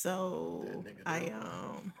 That So nigga I there.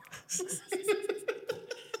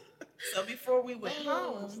 so before we went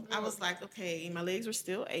Oh, home, I snap. was like, okay, my legs were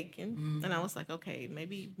still aching, and I Mm-hmm. was like, okay,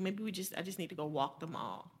 maybe I just need to go walk the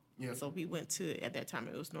mall. Yeah. So we went to at that time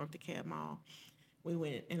it was North DeKalb Mall. We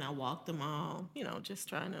went and I walked the mall, just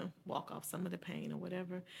trying to walk off some of the pain or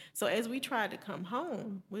whatever. So as we tried to come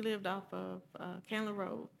home, we lived off of Candler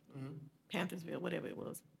Road, Mm-hmm. Panthersville, whatever it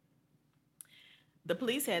was. The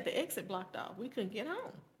police had the exit blocked off. We couldn't get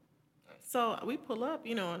home. So we pull up,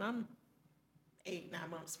 and I'm 8, 9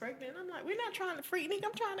 months pregnant. I'm like, we're not trying to freak, nigga.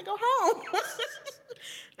 I'm trying to go home.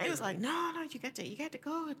 They was like, no, no, you got to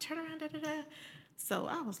go and turn around, da da da. So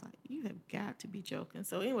I was like, you have got to be joking.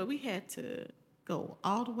 So anyway, we had to go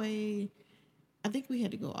all the way. I think we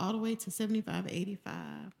had to go all the way to 75,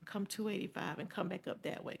 85, come 285, and come back up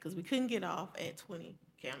that way because we couldn't get off at 20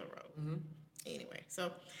 County Road. Mm-hmm. Anyway,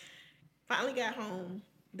 so finally got home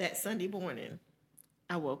that Sunday morning.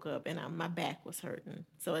 I woke up and my back was hurting.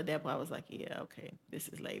 So at that point, I was like, yeah, okay, this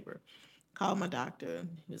is labor. Called my doctor.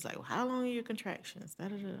 He was like, well, how long are your contractions? Da,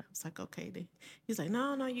 da, da. I was like, okay. He's like,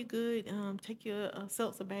 no, no, you good. Take your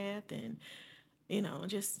seltzer bath and,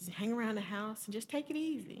 just hang around the house and just take it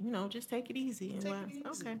easy. Just take it easy. And Take well, it easy.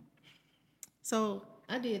 okay. So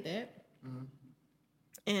I did that.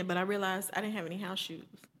 Mm-hmm. But I realized I didn't have any house shoes.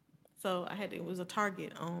 So it was a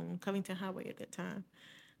Target on Covington Highway at that time.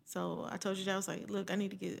 So I told you that I was like, look, I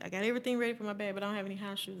got everything ready for my bed, but I don't have any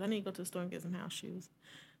house shoes. I need to go to the store and get some house shoes.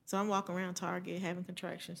 So I'm walking around Target having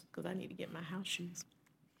contractions because I need to get my house shoes.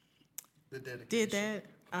 The Did dedication.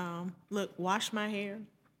 that. Look, wash my hair.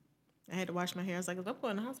 I had to wash my hair. I was like, if I'm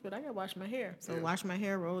going to the hospital, I got to wash my hair. So Yeah. wash my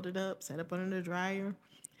hair, rolled it up, set up under the dryer.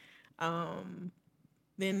 Um,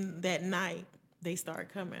 then that night, they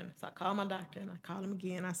started coming. So I called my doctor and I called him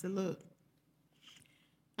again. I said, look,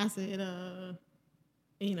 I said,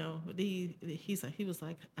 he was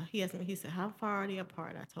like, he asked me, he said, how far are they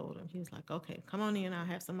apart? I told him. He was like, okay, come on in. I'll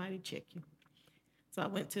have somebody check you. So I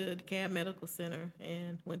went to the CAB Medical Center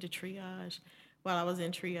and went to triage. While I was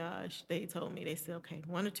in triage, they told me, they said, okay,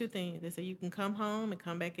 one or two things. They said, you can come home and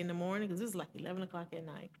come back in the morning because this is like 11 o'clock at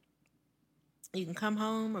night. You can come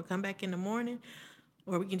home or come back in the morning,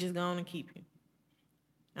 or we can just go on and keep you.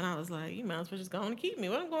 And I was like, you might as well just go on and keep me.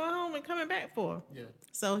 What I'm going home and coming back for? Yeah.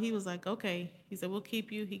 So he was like, okay. He said, we'll keep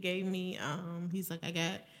you. He gave me, he's like,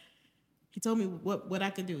 he told me what I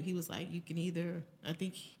could do. He was like, you can either, I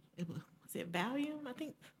think, was it Valium? I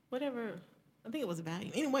think, whatever. I think it was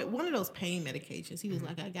Valium. Anyway, one of those pain medications. He was Mm-hmm.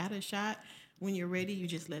 like, I got a shot. When you're ready, you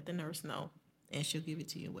just let the nurse know and she'll give it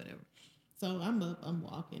to you, whatever. So I'm up, I'm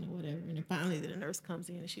walking or whatever. And then finally the nurse comes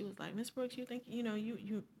in and she was like, Miss Brooks, you think,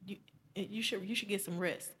 you should get some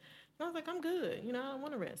rest. And I was like, I'm good. I don't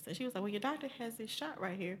want to rest. And she was like, well, your doctor has this shot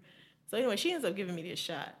right here. So anyway, she ends up giving me this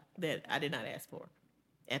shot that I did not ask for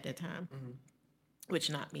at that time, Mm-hmm. which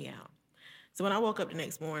knocked me out. So when I woke up the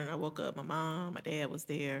next morning, I woke up, my mom, my dad was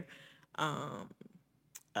there. Um,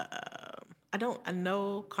 uh, I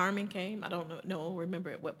know Carmen came. I don't remember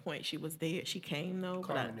at what point she was there. She came though,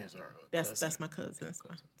 but Carmen is our cousin. that's my cousin.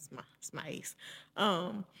 It's my ace.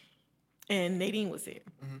 Um, and Nadine was there.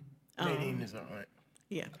 Mm-hmm. Nadine Um, is our aunt.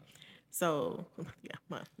 yeah. So yeah,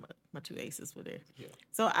 my two aces were there. Yeah.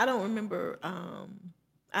 So I don't remember.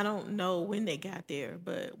 I don't know when they got there,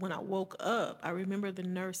 but when I woke up, I remember the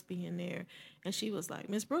nurse being there, and she was like,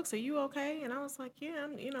 "Miss Brooks, are you okay?" And I was like, "Yeah,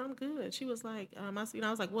 I'm good." She was like, I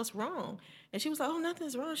was like, "What's wrong?" And she was like, "Oh,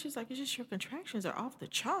 nothing's wrong." She's like, "It's just your contractions are off the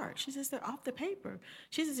chart." She says they're off the paper.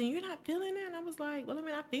 She says, "And you're not feeling it?" And I was like, "Well, I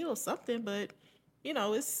mean, I feel something, but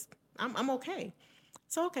it's I'm okay."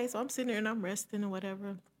 So okay, so I'm sitting there and I'm resting or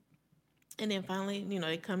whatever. And then finally,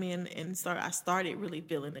 they come in and start. I started really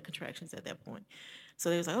feeling the contractions at that point. So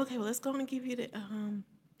they was like, okay, well, let's go and give you the.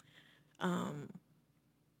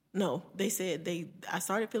 No, they said they. I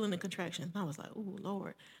started feeling the contractions. And I was like, oh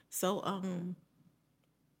Lord. So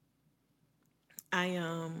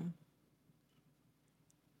I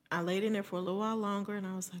I laid in there for a little while longer, and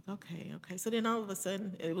I was like, okay, okay. So then all of a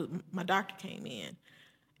sudden, it was my doctor came in,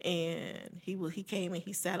 and he came and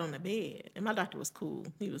he sat on the bed, and my doctor was cool.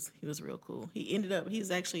 He was real cool. He was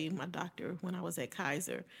actually my doctor when I was at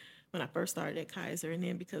Kaiser, when I first started at Kaiser, and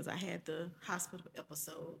then because I had the hospital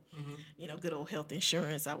episode, good old health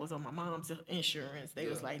insurance, I was on my mom's insurance. They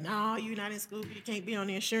was Yeah. like, no, you're not in school, you can't be on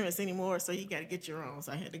the insurance anymore, so you got to get your own.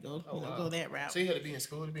 So I had to go, Oh wow. go that route. So you had to be in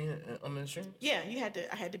school to be on the insurance? Yeah, you had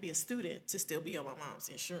to. I had to be a student to still be on my mom's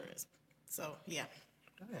insurance. So yeah.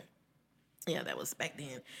 Dang. Yeah, that was back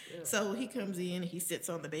then. Yeah. So he comes in, he sits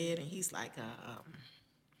on the bed, and he's like,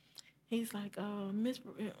 Miss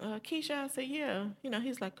Kesha. I said, yeah.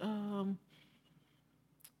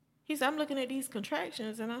 He said, I'm looking at these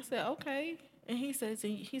contractions, and I said, okay. And he said,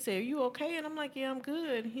 are you okay? And I'm like, yeah, I'm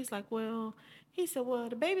good. And he's like, well, he said, well,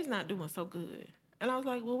 the baby's not doing so good. And I was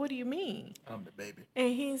like, well, what do you mean? I'm the baby.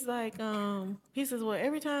 And he's like, he says, well,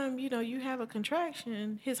 every time you have a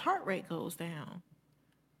contraction, his heart rate goes down.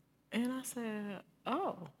 And I said,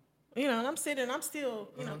 oh. And I'm sitting, I'm still,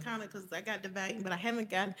 kind of, because I got the vacuum, but I hadn't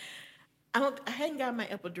got my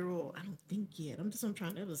epidural, I don't think yet. I'm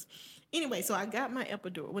trying, anyway, so I got my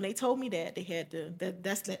epidural. When they told me that, they had to,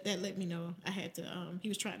 that let me know I had to, he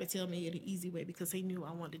was trying to tell me it an easy way because he knew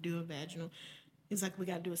I wanted to do a vaginal. He's like, we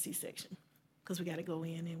got to do a C-section because we got to go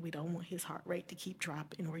in and we don't want his heart rate to keep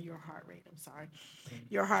dropping, or your heart rate, I'm sorry,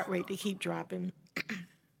 your heart rate to keep dropping.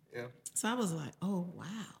 Yeah. So I was like, oh,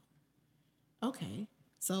 wow. Okay.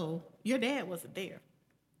 So your dad wasn't there.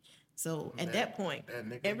 So at that point, That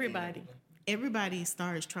nigga everybody again. everybody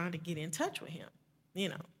starts trying to get in touch with him, you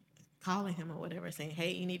know, calling him or whatever, saying,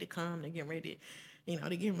 "Hey, you need to come. They're getting ready, they're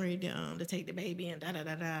getting ready to take the baby and da da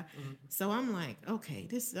da da." So I'm like, okay,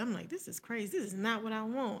 this is crazy. This is not what I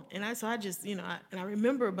want. And I just, I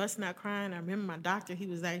remember busting out crying. I remember my doctor. He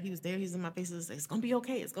was there. He was in my face. He was like, "It's gonna be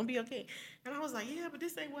okay. It's gonna be okay." And I was like, "Yeah, but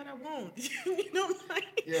this ain't what I want."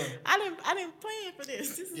 Like, Yeah. I didn't plan for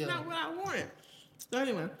this. This is Yeah. not what I wanted. So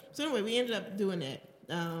anyway, we ended up doing that.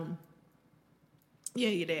 Yeah,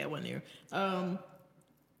 your dad wasn't there. And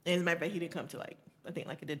as a matter of fact, he didn't come to like, I think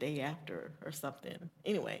like the day after or something.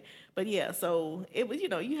 Anyway, but yeah, so it was,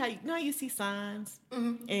 you see signs,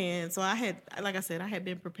 and so like I said, I had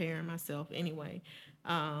been preparing myself anyway,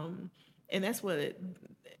 and that's what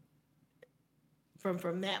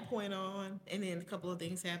from that point on, and then a couple of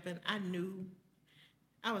things happened.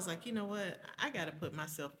 I was like, you know what, I got to put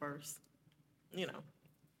myself first. You know,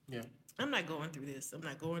 Yeah. I'm not going through this. I'm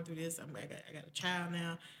not going through this. I got a child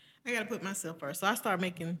now. I got to put myself first. So I started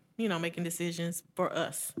making decisions for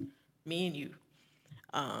us, me and you,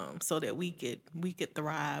 so that we could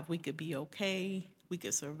thrive. We could be okay. We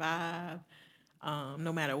could survive.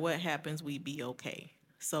 No matter what happens, we'd be okay.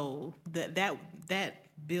 So that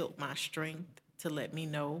built my strength to let me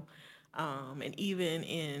know, and even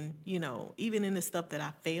in the stuff that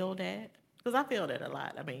I failed at, because I failed at a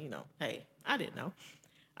lot. I mean, hey, I didn't know.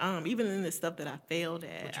 Even in the stuff that I failed But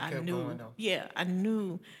at, you I kept knew, going though. yeah, I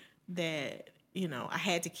knew that, I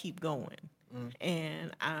had to keep going.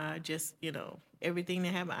 And I just, everything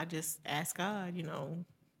that happened, I just asked God,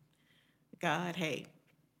 God, hey,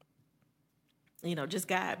 just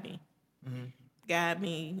guide me. Guide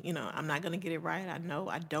me. I'm not going to get it right. I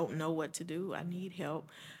don't know what to do. I need help.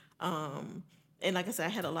 And like I said, I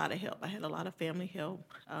had a lot of help. I had a lot of family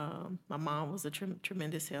help. My mom was a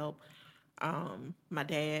tremendous help. My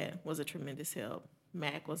dad was a tremendous help.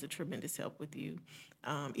 Mac was a tremendous help with you.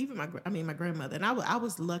 Even my grandmother. And I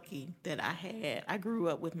was lucky that I grew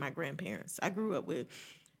up with my grandparents. I grew up with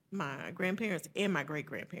my grandparents and my great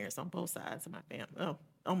grandparents on both sides of my family. Oh,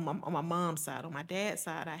 on my mom's side. On my dad's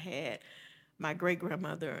side, I had my great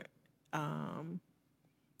grandmother,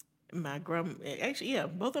 my grand actually, yeah,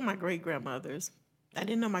 both of my great grandmothers. I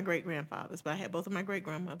didn't know my great grandfathers, but I had both of my great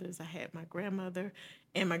grandmothers. I had my grandmother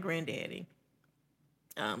and my granddaddy.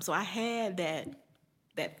 So I had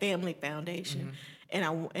that family foundation, and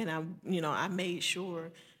I made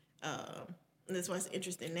sure, that's why it's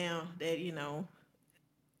interesting now that,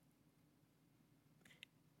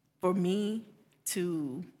 for me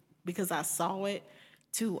to, because I saw it,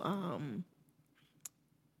 to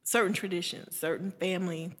certain traditions, certain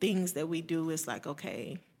family things that we do, is like,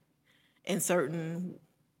 okay, and certain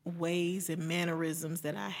ways and mannerisms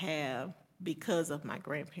that I have because of my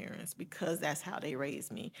grandparents, because that's how they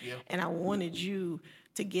raised me. Yeah. And I wanted you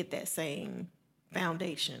to get that same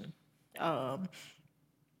foundation, um,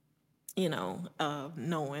 of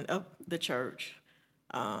knowing of the church,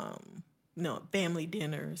 family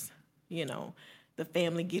dinners, you know, the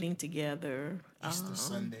family getting together. Easter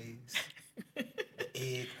Sundays, the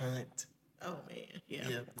egg hunt. Oh man, yeah,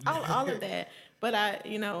 Yeah. all of that. But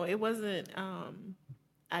it wasn't.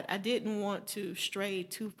 I didn't want to stray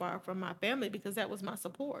too far from my family because that was my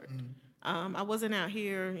support. I wasn't out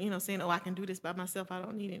here, saying, "Oh, I can do this by myself. I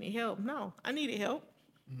don't need any help." No, I needed help.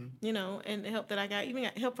 And the help that I got, even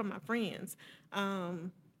got help from my friends.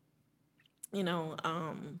 Um, you know,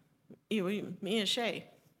 um, me and Shay.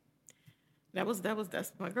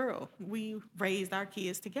 That's my girl. We raised our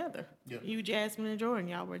kids together. Yeah. You, Jasmine, and Jordan,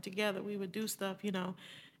 y'all were together. We would do stuff,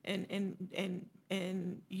 and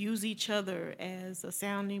use each other as a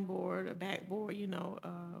sounding board, a backboard,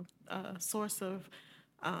 a source of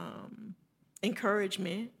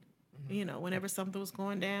encouragement. Whenever something was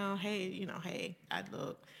going down, hey, I'd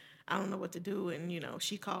look. I don't know what to do, and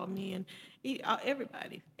she called me, and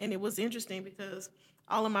everybody. And it was interesting because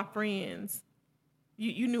all of my friends,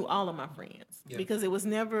 you knew all of my friends, Yeah. because it was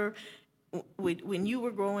never, when you were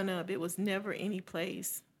growing up, it was never any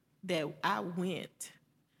place that I went,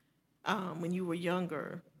 when you were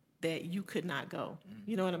younger, that you could not go.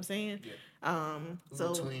 You know what I'm saying? Yeah. We were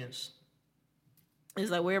So twins. it's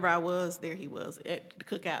like wherever I was, there he was at the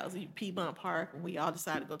cookouts, P Bump Park, and we all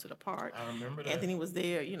decided to go to the park. I remember that. Anthony was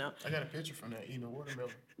there, I got a picture from that eating a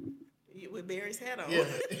watermelon. with Barry's hat on. Yeah.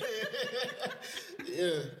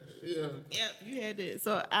 Yeah. Yeah. Yeah, you had to.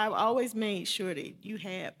 So I always made sure that you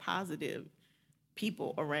had positive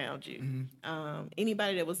people around you.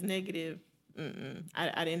 Anybody that was negative,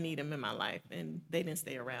 I didn't need them in my life, and they didn't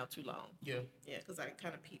stay around too long. Yeah. Yeah, because I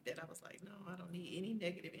kind of peeped that. I was like, no, I don't need any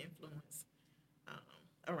negative influence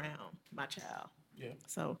around my child. Yeah.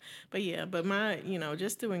 So, but my,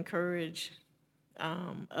 just to encourage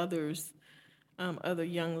others, other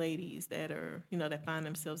young ladies that are, that find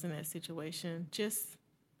themselves in that situation, just,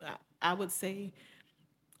 I would say,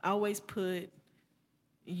 always put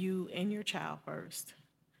you and your child first,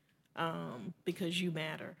 because you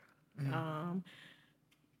matter. Um,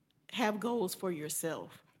 have goals for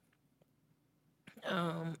yourself.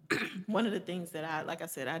 One of the things that like I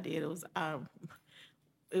said, I did, I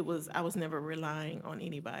was never relying on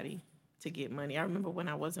anybody to get money. I remember when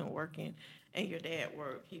I wasn't working and your dad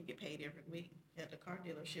worked, he'd get paid every week at the car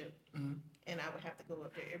dealership, and I would have to go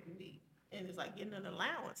up there every week, and it's like getting an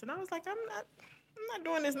allowance, and I was like, I'm not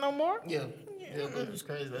doing this no more. Yeah. Yeah. But it's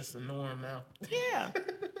crazy. That's the norm now. Yeah.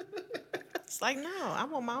 It's like, no, I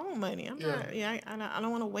want my own money. I'm Yeah. not. Yeah, I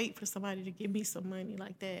don't want to wait for somebody to give me some money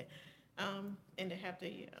like that, and to have to,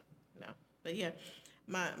 no. But yeah,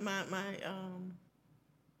 my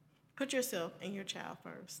put yourself and your child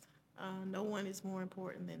first. No one is more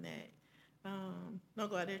important than that. Don't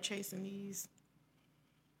go out there chasing these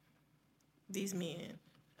men.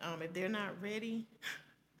 If they're not ready,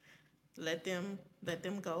 let them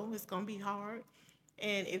go. It's gonna be hard,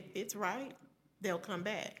 and if it's right, they'll come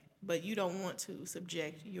back. But you don't want to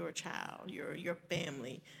subject your child, your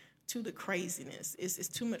family, to the craziness. It's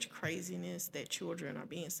too much craziness that children are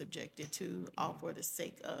being subjected to, all for the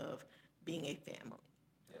sake of being a family.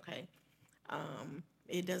 Okay,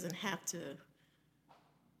 it doesn't have to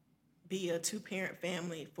be a two-parent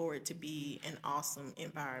family for it to be an awesome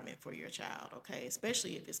environment for your child. Okay,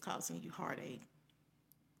 especially if it's causing you heartache.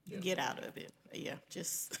 Yeah. Get out of it. Yeah,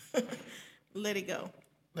 just let it go.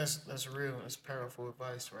 That's real. That's powerful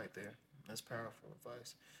advice right there. That's powerful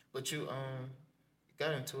advice. But you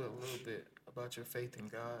got into it a little bit about your faith in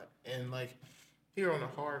God, and like here on the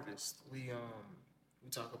Harvest, we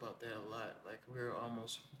talk about that a lot. Like we're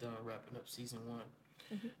almost done wrapping up season one,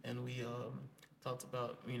 and we talked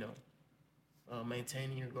about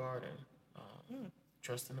maintaining your garden,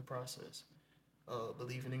 trusting the process,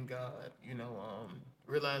 believing in God.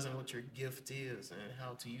 Realizing what your gift is and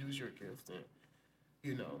how to use your gift, and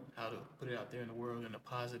how to put it out there in the world in a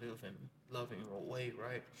positive and loving way,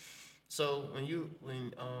 right? So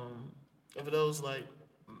for those like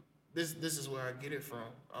this is where I get it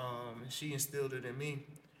from. She instilled it in me.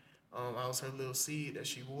 I was her little seed that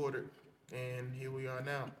she watered, and here we are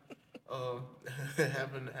now, um,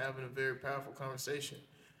 having a very powerful conversation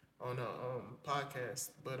on a podcast.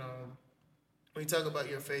 But when you talk about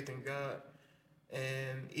your faith in God,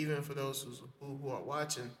 and even for those who are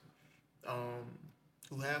watching, um,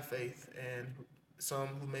 who have faith, and some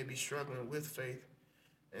who may be struggling with faith,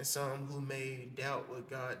 and some who may doubt what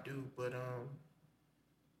God do, but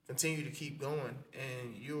continue to keep going.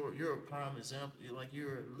 And you're a prime example.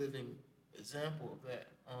 You're a living example of that.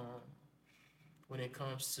 When it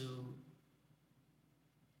comes to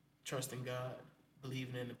trusting God,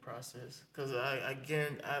 believing in the process, because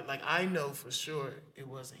again, I know for sure it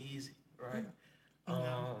wasn't easy, right?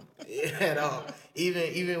 No. At all.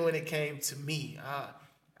 Even when it came to me,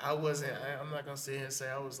 I wasn't. I'm not gonna sit here and say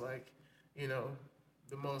I was like, you know,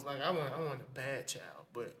 the most like I want a bad child,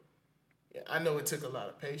 but yeah, I know it took a lot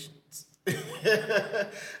of patience. I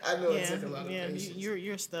know it Yeah, took a lot of yeah, patience.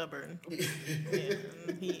 you're stubborn. Yeah,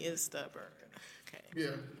 he is stubborn. Okay. Yeah,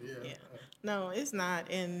 yeah. Yeah. No, it's not.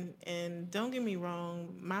 And don't get me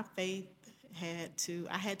wrong, my faith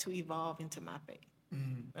I had to evolve into my faith.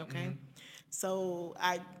 Okay. So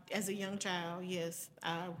as a young child, yes,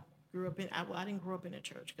 I grew up in, well, I didn't grow up in a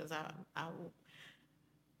church because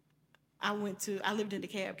I lived in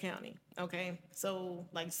DeKalb County. Okay. So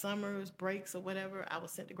like summers, breaks or whatever, I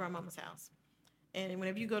was sent to grandmama's house. And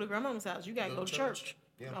whenever you go to grandmama's house, you got to Go go to to church. church.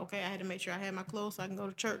 Yeah. Okay. I had to make sure I had my clothes so I can go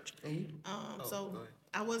to church. And you? So Go ahead.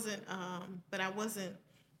 I wasn't, but I wasn't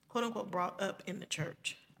quote unquote brought up in the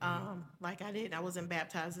church. Like I wasn't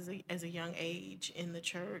baptized as a young age in the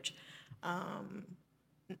church,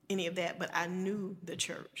 any of that, but I knew the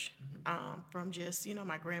church from just,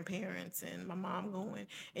 my grandparents and my mom going.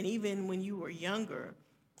 And even when you were younger,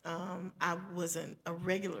 I wasn't a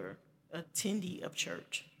regular attendee of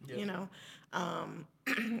church, Yeah.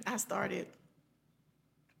 I started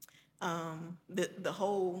the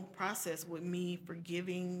whole process with me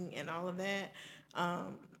forgiving and all of that.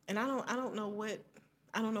 And I don't know what.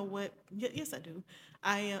 Yes, I do.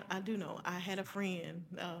 I do know. I had a friend,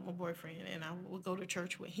 my boyfriend, and I would go to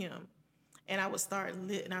church with him, and I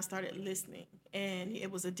started listening, and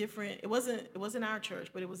it was a different. It wasn't our church,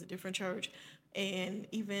 but it was a different church, and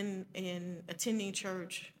even in attending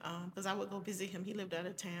church, because I would go visit him. He lived out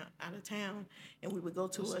of town, and we would go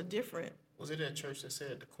to a different. Was it that church that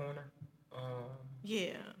said at the corner?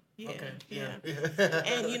 Yeah, yeah, Okay. yeah. Yeah.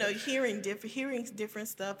 And hearing different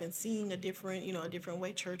stuff and seeing a different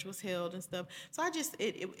way church was held and stuff. So I just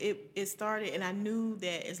it started, and I knew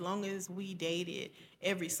that as long as we dated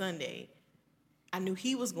every Sunday, I knew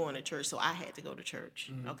he was going to church, so I had to go to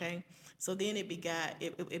church. Okay, so then it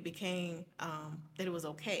became that it was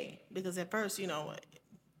okay, because at first,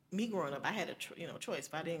 me growing up, I had a choice.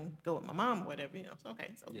 If I didn't go with my mom or whatever, so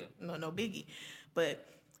okay, so Yeah. no biggie. But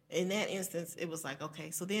in that instance, it was like,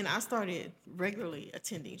 okay. So then I started regularly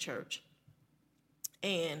attending church,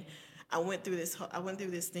 and I went through this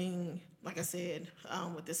thing, like I said,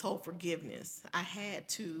 with this whole forgiveness. I had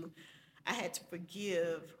to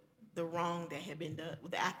forgive the wrong that had been done,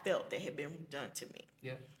 that I felt that had been done to me,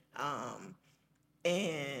 Yeah.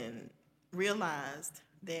 and realized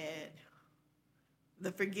that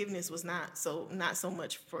the forgiveness was not so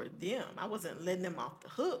much for them. I wasn't letting them off the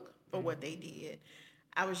hook for what they did.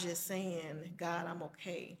 I was just saying, God, I'm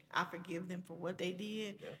okay. I forgive them for what they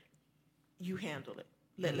did. Yeah. You handle it.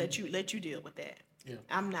 Let you deal with that. Yeah.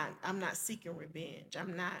 I'm not seeking revenge.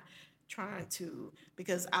 I'm not trying to,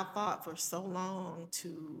 because I fought for so long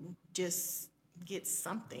to just get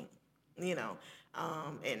something, you know.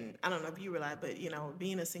 And I don't know if you realize, but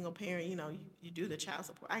being a single parent, you do the child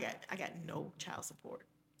support. I got no child support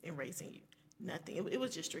in raising you. Nothing. It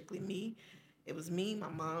was just strictly me. It was me. My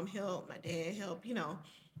mom helped. My dad helped.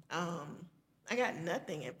 I got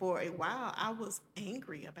nothing. And for a while, I was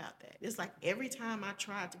angry about that. It's like every time I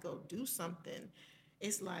tried to go do something,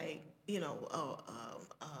 it's like,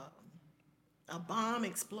 a bomb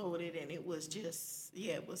exploded, and it was just,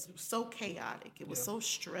 yeah, it was so chaotic. It was Yeah. so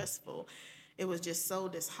stressful. It was just so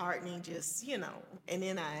disheartening, and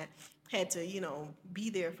then I had to, be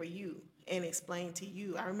there for you and explain to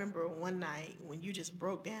you. I remember one night when you just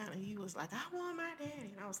broke down and you was like, I want my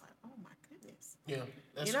daddy. And I was like, oh my goodness. Yeah.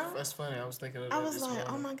 That's You know? that's funny. I was thinking of I that was this like,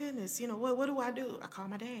 oh morning. my goodness, what do I do? I call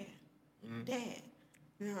my dad. Dad,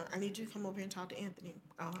 I need you to come over here and talk to Anthony.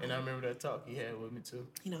 And I remember that talk he had with me too.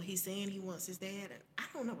 He's saying he wants his dad, and I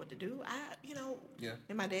don't know what to do. Yeah.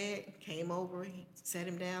 And my dad came over, he sat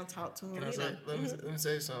him down, talked to him. Can I say, let me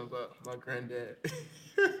say something about my granddad.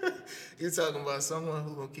 You're talking about someone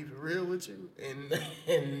who gonna keep it real with you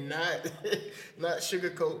and not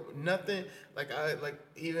sugarcoat nothing.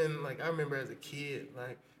 I remember as a kid,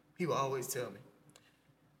 like he would always tell me,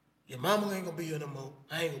 your mama ain't gonna be here no more.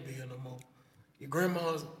 I ain't gonna be here no more. Your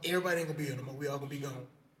grandma's, everybody ain't gonna be here no more. We all gonna be gone.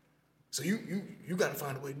 So you gotta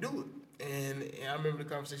find a way to do And I remember the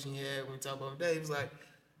conversation he had when we talked about that. He was like,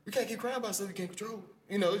 "You can't keep crying about stuff you can't control.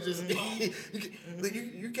 You know, it's just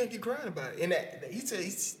you can't keep crying about it." And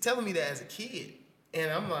he's telling me that as a kid,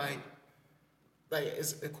 and I'm like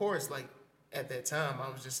it's of course like at that time I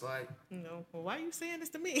was just like, No, well, why are you saying this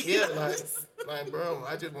to me? yeah, like bro,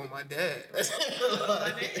 I just want my dad.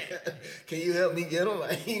 Like, can you help me get him?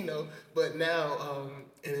 Like, But now,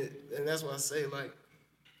 and that's why I say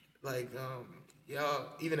y'all,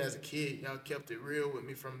 even as a kid, y'all kept it real with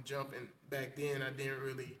me from jumping. Back then,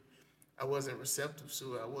 I wasn't receptive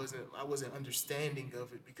to it. I wasn't understanding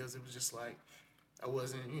of it because it was just like I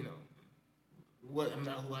wasn't, I'm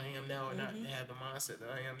not who I am now, and I have the mindset that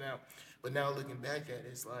I am now. But now looking back at it,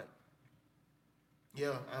 it's like,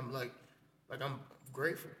 yeah, I'm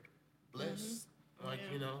grateful, blessed, like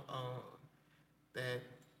Yeah. that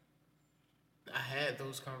I had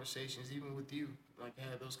those conversations even with you. Like I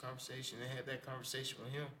had those conversations and had that conversation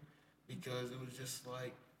with him because it was just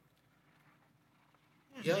like,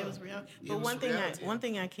 Yeah, yeah, it was real. it But was reality. one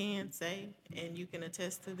thing I can say, and you can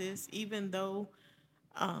attest to this, even though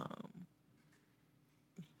um,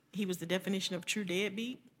 he was the definition of true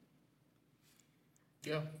deadbeat,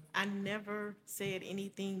 Yeah, I never said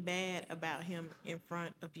anything bad about him in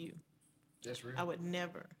front of you. that's real. I would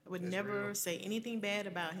That's real. never say anything bad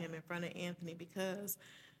about him in front of Anthony because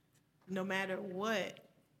no matter what,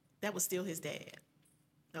 that was still his dad.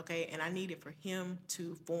 Okay. And I needed for him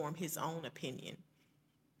to form his own opinion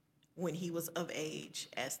when he was of age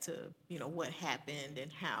as to, what happened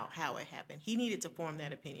and how it happened. He needed to form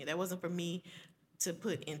that opinion. That wasn't for me to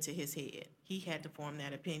put into his head. He had to form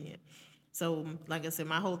that opinion. So, like I said,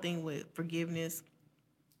 my whole thing with forgiveness,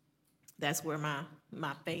 that's where my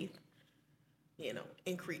faith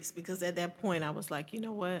increase because at that point I was like, you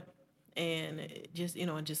know what, and just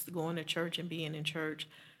going to church and being in church,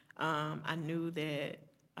 I knew that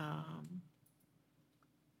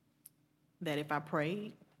if I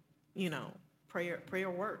prayed, prayer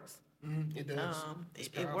works. It does. It's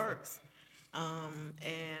It powerful. works.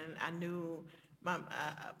 And I knew my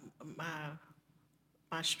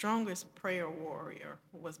my strongest prayer warrior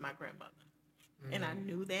was my grandmother, and I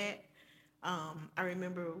knew that. I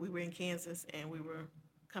remember we were in Kansas and we were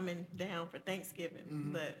coming down for Thanksgiving,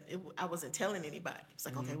 but I wasn't telling anybody. It's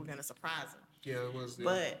like, okay, we're gonna surprise him. Yeah, it was. Yeah.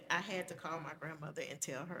 But I had to call my grandmother and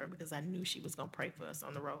tell her because I knew she was gonna pray for us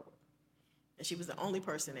on the road, and she was the only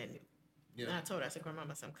person that knew. Yeah. And I told her, I said, Grandma,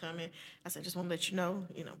 I said, I'm coming. I said, just want to let you know,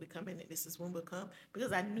 we coming. And this is when we'll come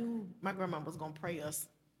because I knew my grandma was gonna pray us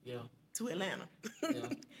Yeah. to Atlanta. Yeah.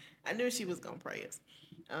 I knew she was gonna pray us.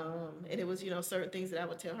 And it was, certain things that I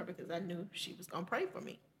would tell her because I knew she was gonna pray for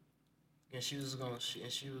me. And she was gonna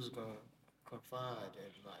confide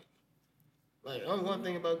and like one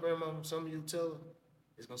thing about grandma, some of you tell her,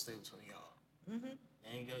 it's gonna stay between y'all.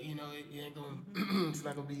 Ain't go, it ain't gonna, it's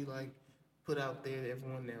not gonna be like put out there to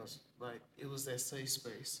everyone else. Like it was that safe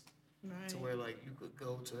space to Right. where like you could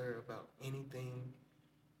go to her about anything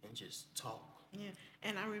and just talk. Yeah.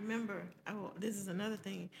 And I remember, this is another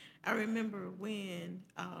thing. I remember when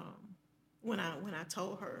I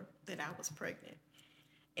told her that I was pregnant,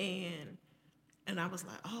 and I was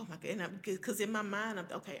like, oh my god, because in my mind,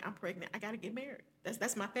 I'm pregnant. I got to get married.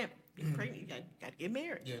 That's my family. You're pregnant. You got to get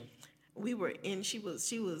married. Yeah. We were in. She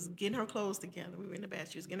was getting her clothes together. We were in the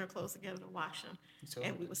bath. She was getting her clothes together to wash them,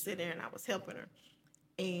 and we were sitting there, and I was helping her.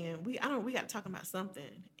 And we got talking about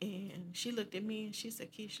something, and she looked at me and she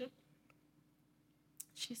said, Keisha,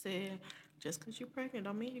 she said, just because you're pregnant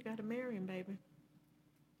don't mean you got to marry him, baby.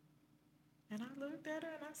 And I looked at her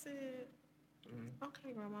and I said,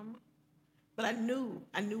 okay, grandmama. But I knew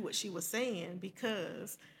what she was saying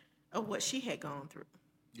because of what she had gone through.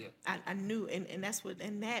 Yeah. I knew, and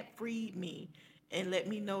that freed me and let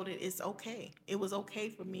me know that it's okay. It was okay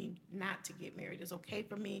for me not to get married. It's okay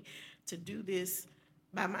for me to do this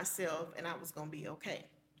by myself, and I was gonna be okay.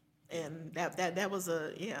 And that was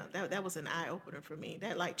that was an eye opener for me.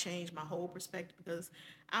 That like changed my whole perspective because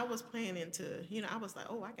I was planning to, I was like,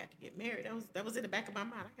 oh, I got to get married. That was in the back of my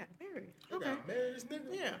mind. I got married. You Okay, got married this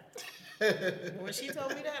nigga. yeah. When she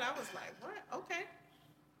told me that, I was like, what? Okay,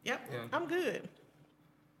 yep, Yeah. I'm good.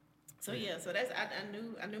 So yeah, so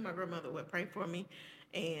I knew my grandmother would pray for me,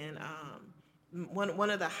 and one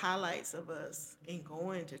of the highlights of us in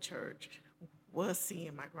going to church was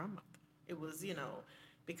seeing my grandmother. It was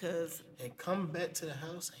because And come back to the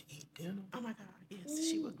house and eat dinner. oh my God, yes,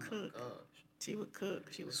 she would My cook. gosh. She would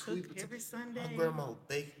cook. She would Sweet cook potato. every Sunday. My grandma would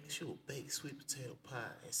bake. She would bake sweet potato pie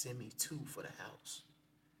and send me two for the house.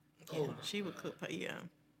 Yeah, Oh my she would God. cook. Yeah,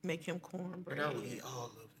 make him cornbread. And I would eat all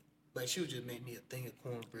of it. Like she would just make me a thing of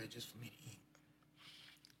cornbread just for me to eat.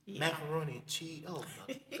 Yeah. Macaroni and cheese. Oh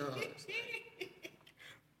my gosh.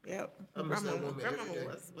 Yep. I miss Grandma, that woman every grandmama day.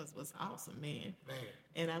 was awesome, man. Man,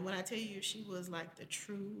 And when I tell you, she was like the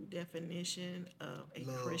true definition of a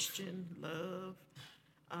love. Christian love,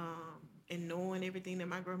 and knowing everything that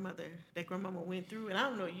that grandmama went through. And I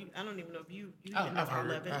don't even know if you even know I've all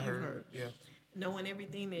heard. of it. I You've heard. heard, Yeah. knowing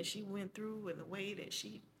everything that she went through and the way that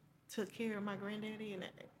she took care of my granddaddy. And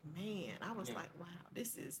man, I was Yeah. like, wow,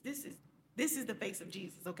 this is the face of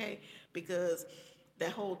Jesus, okay? Because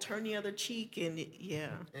that whole turn the other cheek, and yeah,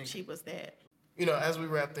 And she was that. as we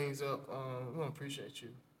wrap things up, we want to appreciate you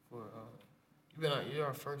for you're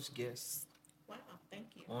our first guest Wow,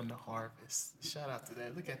 thank you. on the harvest. Shout out to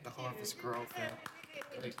that. Look at the harvest growth, and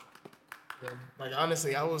like, yeah, like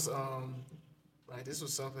honestly, I was like this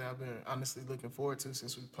was something I've been honestly looking forward to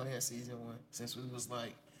since we planned season one. Since we was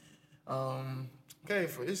like, okay,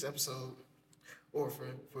 for this episode or for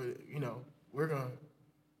we're gonna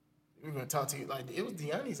we're gonna talk to you. Like it was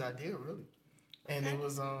Deani's idea really, and Okay. it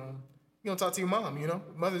was you gonna talk to your mom.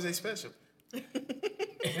 Mother's Day special.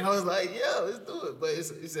 And I was like, yeah, let's do it. But it's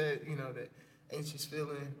that that anxious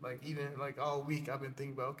feeling. Like even like all week I've been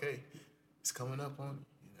thinking about, okay, it's coming up on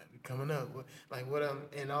me. Coming up. Like what I'm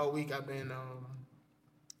and all week I've been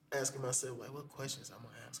asking myself like what questions I'm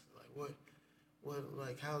gonna ask her. Like what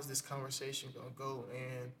like how's this conversation gonna go?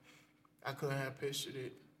 And I couldn't have pictured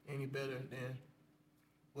it any better than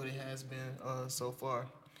what it has been so far.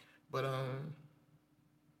 But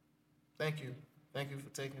thank you. Thank you for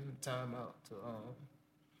taking the time out to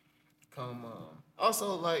come.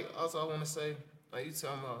 Also, I want to say, like you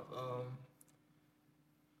talking about,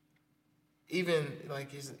 even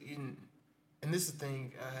like is even, and this is the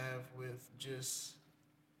thing I have with just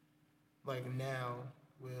like now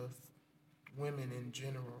with women in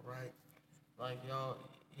general, right? Like y'all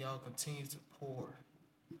continue to pour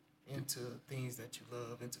into things that you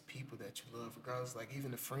love, into people that you love, regardless. Like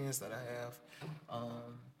even the friends that I have,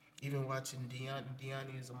 even watching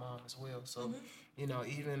Deani is a mom as well. So,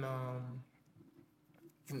 Mm-hmm. even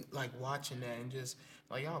like watching that and just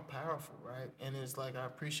like y'all powerful, right? And it's like I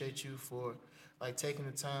appreciate you for like taking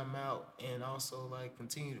the time out and also like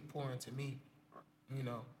continue to pour into me, you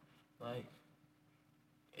know, like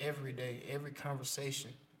every day, every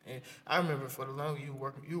conversation. And I remember for the long you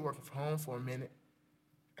were working from home for a minute,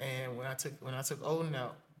 and when I took Odin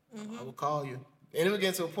out, I Mm-hmm. would call you. And it would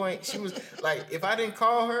get to a point she was like, if I didn't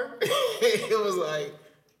call her, it was like,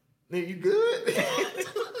 "Nigga, you good?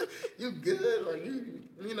 You good? Like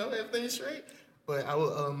everything's straight." But I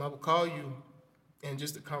would call you, and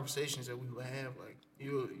just the conversations that we would have, like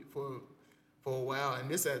you for a while. And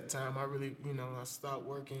this at the time I really I stopped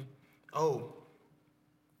working. Oh,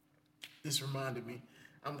 this reminded me.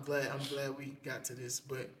 I'm glad we got to this.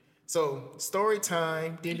 But so story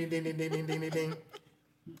time. Ding ding ding ding ding ding ding ding ding.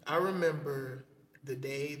 I remember the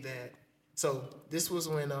day that. So this was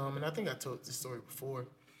when and I think I told this story before,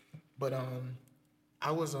 but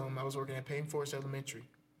I was working at Payne Forest Elementary,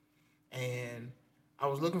 and I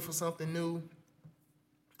was looking for something new.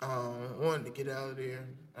 Wanted to get out of there.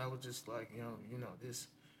 I was just like, this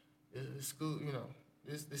school,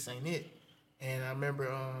 this ain't it. And I remember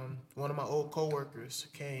one of my old coworkers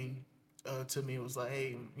came to me and was like,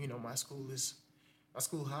 hey, my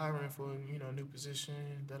school hiring for a new position.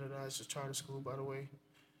 Da da da. It's a charter school, by the way.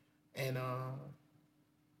 And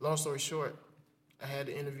long story short, I had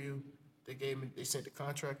the interview. They sent the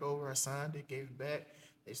contract over. I signed it, gave it back.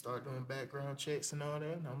 They started doing background checks and all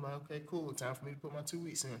that. And I'm like, okay, cool. Time for me to put my 2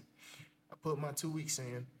 weeks in. I put my 2 weeks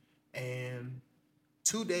in, and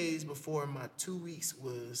 2 days before my 2 weeks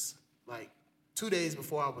was like 2 days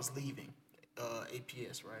before I was leaving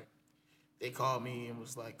APS, right? They called me and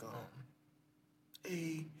was like,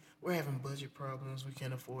 hey, we're having budget problems. We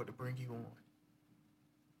can't afford to bring you on.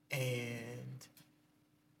 And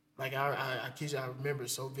like I kid you, I remember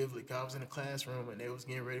so vividly. 'Cause I was in a classroom and they was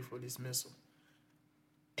getting ready for dismissal,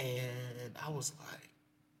 and I was like,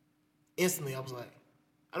 instantly, I was like,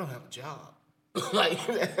 I don't have a job. Like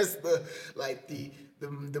that's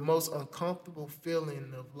the most uncomfortable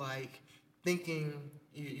feeling of like thinking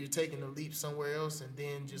you're taking a leap somewhere else and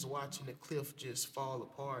then just watching the cliff just fall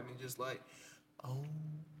apart and just like, oh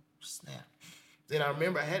snap. Then I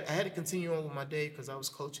remember I had to continue on with my day because I was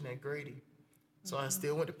coaching at Grady, so I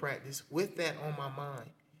still went to practice with that on my mind,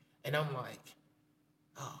 and I'm like,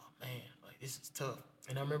 oh man, like this is tough.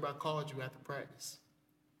 And I remember I called you after practice,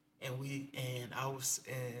 and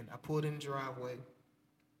I pulled in the driveway,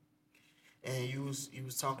 and you was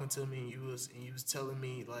talking to me, and you was telling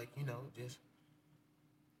me like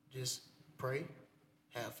just pray,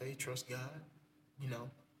 have faith, trust God, you know,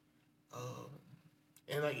 um,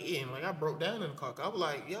 And like I broke down in the car. I was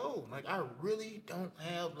like, yo, like I really don't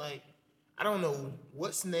have like, I don't know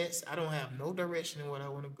what's next. I don't have no direction in what I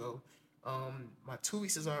want to go. My 2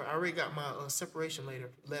 weeks is I already got my separation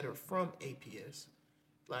letter from APS.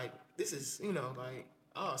 Like this is like,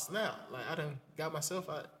 oh snap, like I done got myself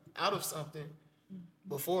out of something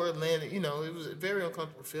before it landed. It was a very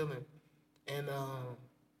uncomfortable feeling, and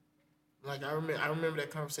like I remember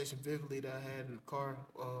that conversation vividly that I had in the car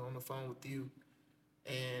on the phone with you,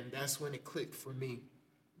 and that's when it clicked for me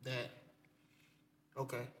that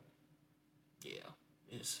okay, yeah,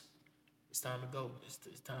 it's it's time to go.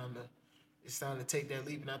 It's time to take that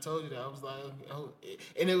leap. And I told you that I was like, oh,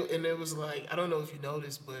 and it was like I don't know if you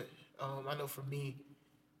noticed, but I know for me,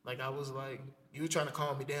 like I was like you were trying to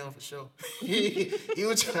calm me down for sure. You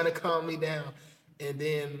were trying to calm me down, and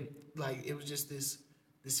then like it was just this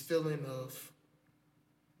feeling of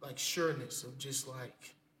like sureness of just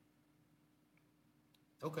like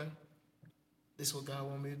okay, this is what God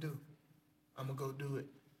want me to do. I'm gonna go do it.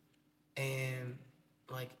 And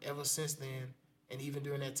like ever since then, and even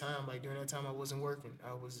during that time I wasn't working.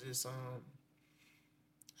 I was just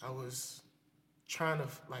I was trying to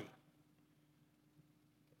like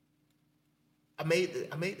I made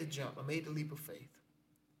the jump. I made the leap of faith,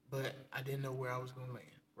 but I didn't know where I was gonna land.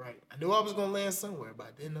 Right? I knew I was gonna land somewhere, but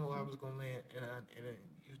I didn't know where I was gonna land. And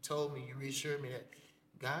you told me, you reassured me that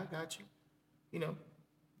God got you. You know,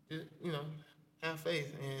 you know, have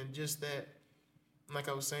faith, and just that, like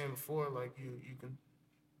I was saying before, like you can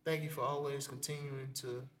thank you for always continuing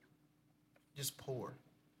to just pour.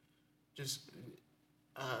 Just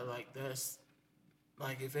like that's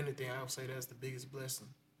like if anything, I would say that's the biggest blessing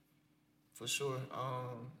for sure.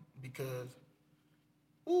 Because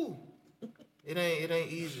ooh, it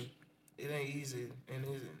ain't easy. It ain't easy, and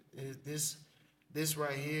this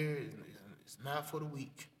right here is not for the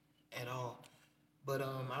weak at all. But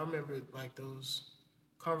I remember like those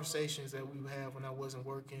conversations that we would have when I wasn't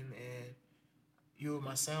working, and you were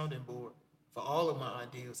my sounding board for all of my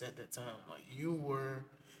ideas at that time. Like you were,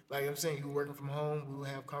 like I'm saying, you were working from home. We would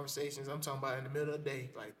have conversations. I'm talking about in the middle of the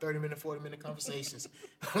day, like 30-minute, 40-minute conversations.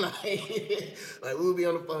 like we would be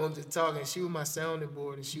on the phone just talking. She was my sounding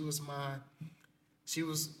board, and she was,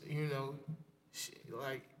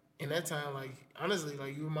 like in that time, like honestly,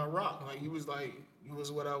 like you were my rock. Like you was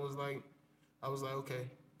what I was like. I was like, okay,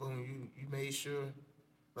 boom. You made sure,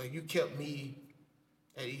 like you kept me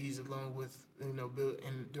at ease along with build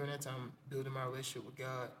and during that time building my relationship with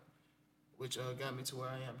God, which got me to where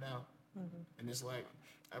I am now. And it's like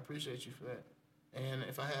I appreciate you for that. And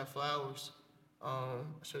if I had flowers, I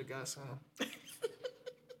should have got some.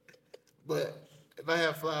 But if I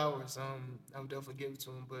had flowers, I would definitely give it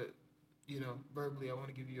to him. But verbally, I want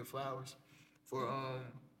to give you your flowers for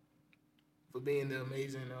being the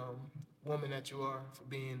amazing woman that you are, for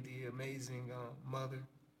being the amazing mother,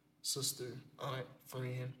 sister, aunt,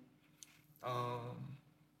 friend, um,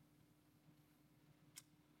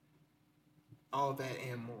 all that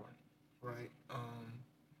and more, right?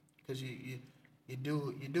 Because you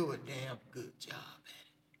do a damn good job at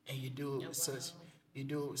it, and you do it Oh, with such wow. you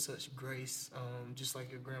do it with such grace, just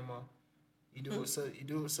like your grandma. You do it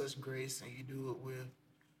with such grace, and you do it with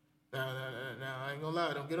now. I ain't gonna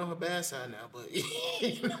lie, don't get on her bad side now, but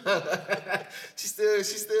she still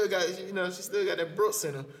got she still got that Brooks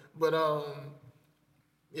in her. But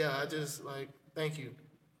yeah, I just like thank you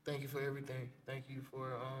for everything. Thank you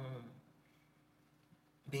for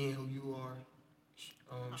being who you are,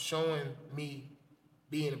 showing me,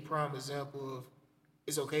 being a prime example of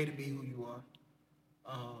it's okay to be who you are.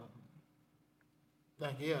 Um,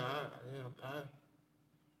 like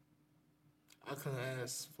I couldn't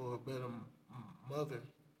ask for a better mother.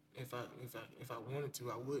 If I wanted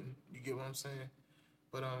to, I wouldn't. You get what I'm saying?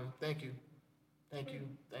 But thank you, thank you,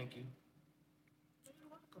 thank you, You're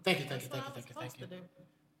welcome. thank you, thank you, That's what thank I you, was thank you, thank supposed you. to do.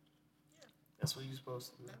 That's what you're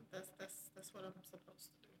supposed to do. That's what I'm supposed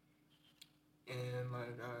to do. And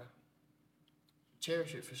like I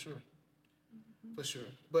cherish it for sure, for sure.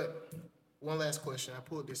 But one last question. I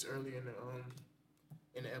pulled this earlier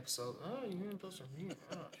in the episode. Oh, you ain't supposed to read.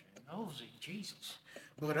 Oh, nosy, Jesus.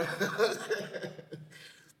 But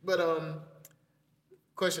but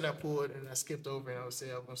question I pulled and I skipped over and I was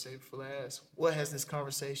gonna say it for last. What has this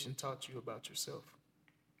conversation taught you about yourself?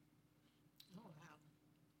 Oh wow.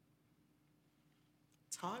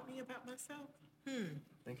 Taught me about myself. I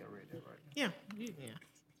think I read that right. Yeah. Yeah.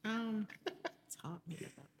 Taught me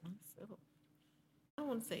about myself. I don't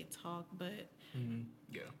want to say talk, but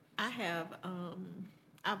Yeah. I have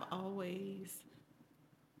I've always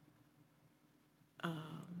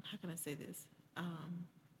how can I say this?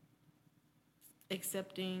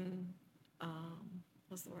 Accepting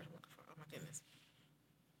what's the word I'm looking for? Oh my goodness.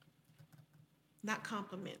 Not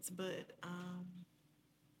compliments, but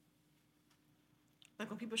like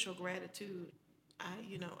when people show gratitude,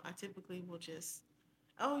 I typically will just,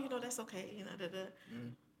 oh, that's okay, da, da.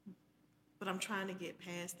 Mm. But I'm trying to get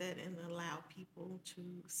past that and allow people to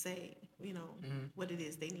say, Mm. what it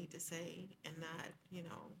is they need to say, and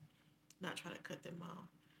not try to cut them off.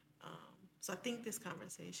 So I think this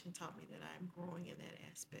conversation taught me that I'm growing in that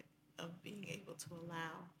aspect of being able to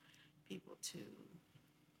allow people to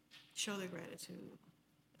show their gratitude,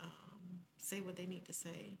 say what they need to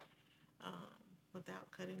say, um, without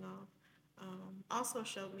cutting off. Also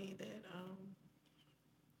showed me that,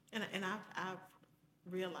 and I've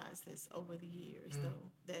realized this over the years Mm.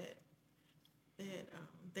 though,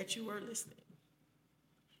 that you were listening.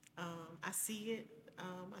 I see it.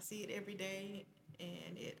 I see it every day,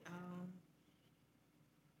 and it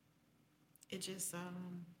just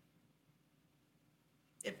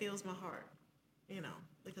it fills my heart,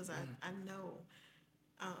 because Mm. I know,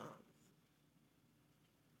 um,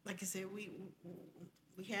 like I said, we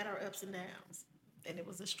had our ups and downs, and it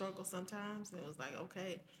was a struggle sometimes. And it was like,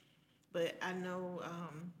 okay, but I know,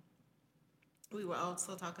 we were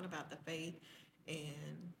also talking about the faith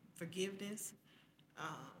and forgiveness,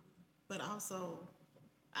 um, but also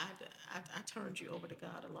I, I turned you over to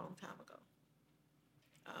God a long time ago.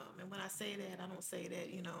 And when I say that, I don't say that,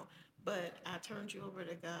 but I turned you over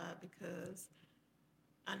to God because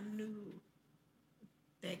I knew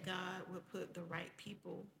that God would put the right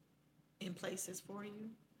people in places for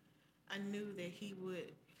you. I knew that He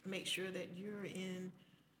would make sure that you're in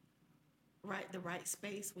the right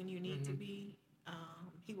space when you need to Mm-hmm. be.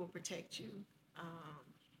 He will protect you,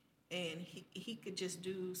 and he could just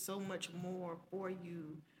do so much more for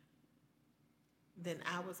you than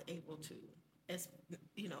I was able to. As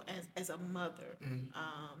as a mother, Mm.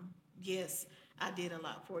 yes, I did a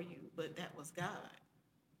lot for you, but that was God.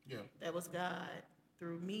 Yeah. That was God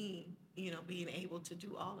through me, being able to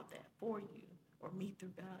do all of that for you, or me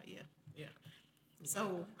through God. Yeah, yeah.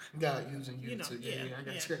 So, God using you to, yeah, yeah, yeah, I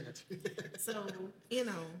yeah. got you. I got you. So,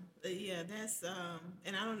 yeah, that's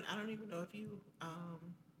and I don't even know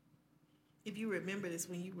if you remember this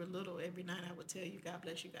when you were little. Every night I would tell you, "God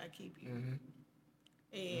bless you, God keep you," Mm-hmm.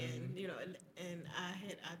 and and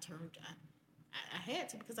I turned I had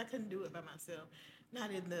to, because I couldn't do it by myself,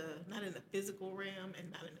 not in the physical realm,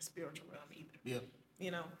 and not in the spiritual realm either. Yeah.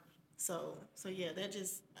 You know, so yeah, that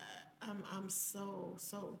just I'm so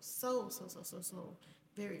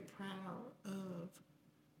very proud of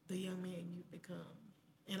the young man you've become,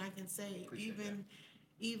 and I can say Appreciate that.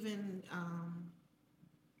 even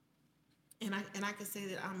and I can say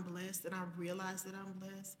that I'm blessed, and I realize that I'm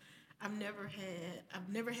blessed. I've never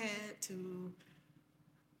had to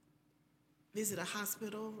visit a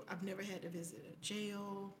hospital. I've never had to visit a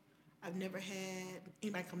jail. I've never had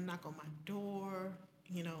anybody come knock on my door.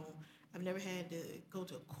 You know, I've never had to go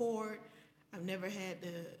to court. I've never had to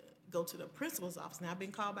go to the principal's office. Now I've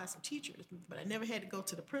been called by some teachers, but I never had to go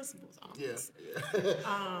to the principal's Yeah. office.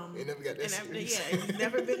 Yeah. You never got that And serious. yeah, it's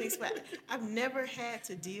never been expected. I've never had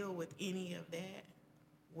to deal with any of that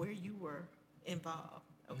where you were involved.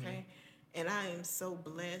 Okay, and I am so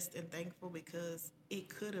blessed and thankful, because it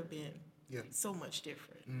could have been Yeah. so much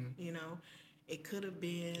different. Mm. It could have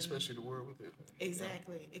been Especially the world with it.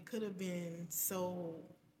 exactly. It could have been so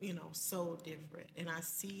different. And I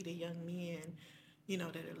see the young men,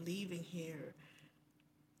 that are leaving here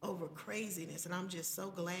over craziness, and I'm just so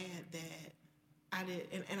glad that I did.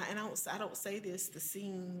 And I don't say this to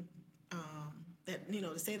seem that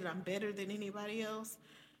to say that I'm better than anybody else,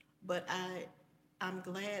 but I'm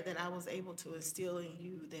glad that I was able to instill in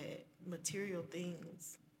you that material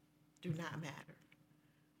things do not matter.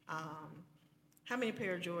 How many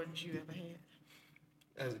pair of Jordans you ever had?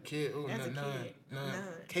 As a kid, oh, As a none, none, kid, none. none.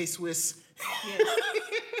 K Swiss. Yes.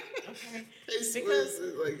 Okay. K Swiss. Because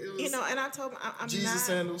Like it was and I told him I'm Jesus not.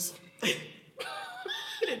 sandals.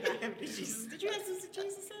 You did not have the Jesus. Did you have some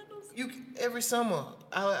Jesus sandals? Every summer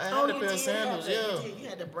I Oh, had a you pair of did have sandals. that. You Yeah. did. You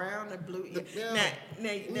had the brown, the blue. Yeah. Yeah.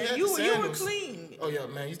 Now, We now had you the you were sandals. clean. Oh yeah,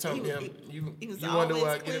 man. You He talk was yeah. he, he was You wonder where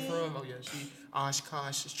always I get it clean. from? Oh yeah, she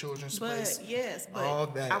Oshkosh, Children's Place, But yes, all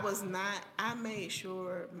but I that. was not. I made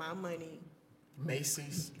sure my money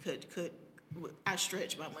Macy's. could. I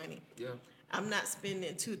stretched my money. Yeah. I'm not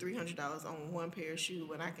spending $200-300 on one pair of shoes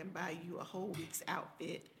when I can buy you a whole week's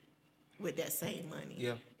outfit with that same money.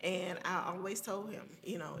 Yeah. And I always told him,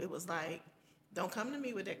 it was like, don't come to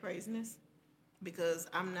me with that craziness, because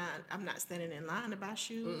I'm not standing in line to buy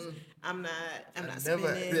shoes. I'm not I'm I not never.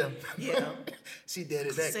 spending Yeah. yeah She did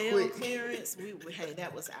it that sale quick. clearance. We hey,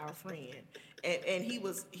 that was our friend. and he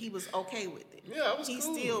was okay with it. Yeah, I was He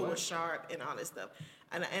cool. still was Like sharp and all this stuff.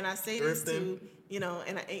 And I say this thrifting. to,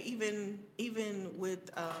 and even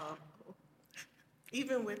with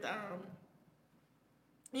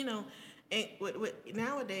you know, and with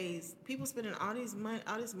nowadays people spending all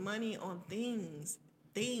this money on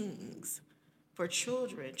things for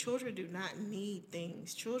children. Children do not need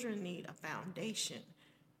things. Children need a foundation.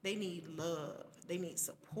 They need love. They need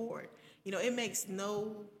support. It makes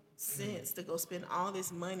no sense to go spend all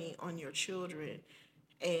this money on your children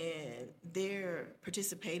and they're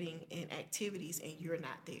participating in activities and you're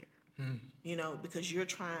not there. Because you're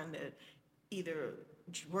trying to either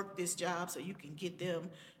work this job so you can get them.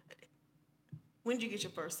 When did you get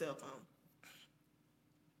your first cell phone?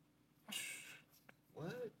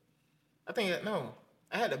 What? I think no.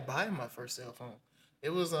 I had to buy my first cell phone. It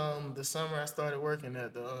was the summer I started working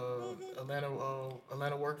at the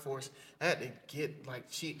Atlanta workforce. I had to get like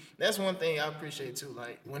cheap. That's one thing I appreciate too.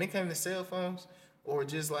 Like when it came to cell phones or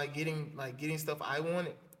just like getting stuff I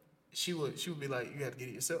wanted, she would be like, you have to get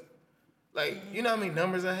it yourself. Like you know how many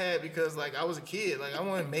numbers I had because like I was a kid. Like I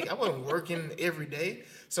wasn't working every day.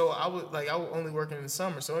 So I was only working in the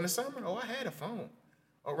summer. So in the summer, I had a phone.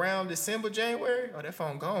 Around December, January, that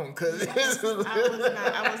phone gone. Cause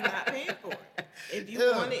I was not paying for it. If you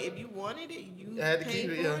yeah, wanted it, you I had to pay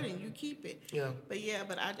keep it. for Yeah, it and you keep it. yeah.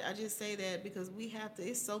 But I just say that because we have to.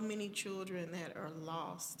 It's so many children that are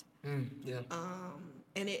lost. Yeah.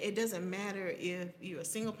 And it doesn't matter if you're a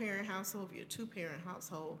single parent household, if you're a two-parent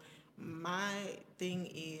household. My thing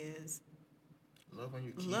is Love on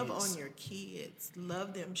your kids. love on your kids,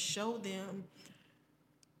 love them, show them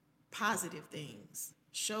positive things.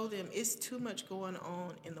 Show them it's too much going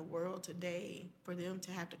on in the world today for them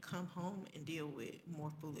to have to come home and deal with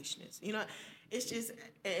more foolishness. It's just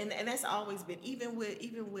and that's always been even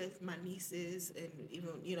with my nieces and even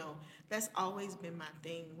that's always been my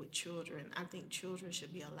thing with children. I think children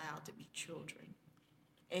should be allowed to be children.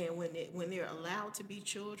 And when they're allowed to be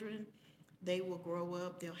children, they will grow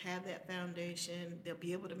up, they'll have that foundation, they'll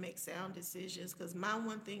be able to make sound decisions. Because my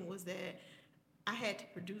one thing was that I had to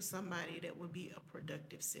produce somebody that would be a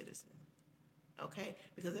productive citizen. Okay?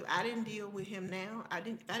 Because if I didn't deal with him now,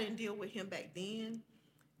 if I didn't deal with him back then,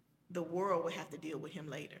 the world would have to deal with him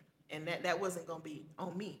later. And that wasn't gonna be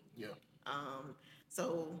on me. Yeah. Um,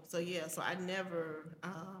 so I never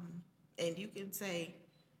and you can say,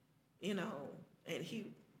 and he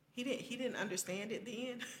didn't understand it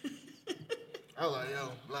then. I was like, yo,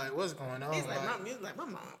 like, what's going on? He's like, my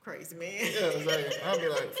mom crazy, man. Yeah, it's like, I'll be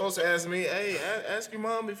like, folks are asking me, hey, ask your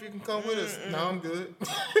mom if you can come with us. No, I'm good.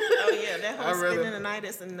 Oh yeah, that whole I'd rather- spending the night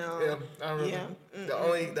is a no. Yeah, I remember.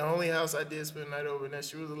 Yeah. The only house I did spend the night over and that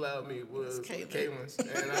she was allowed me was Caitlin. Caitlin's.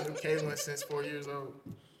 And I knew Caitlin since 4 years old.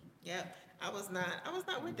 Yeah, I was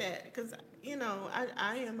not with that because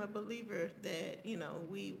I am a believer that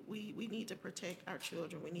we need to protect our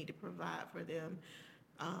children. We need to provide for them,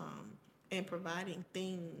 and providing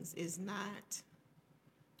things is not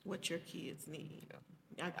what your kids need.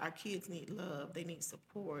 Our kids need love. They need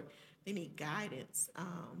support. They need guidance.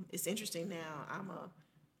 It's interesting now. I'm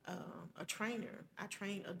a trainer. I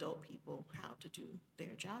train adult people how to do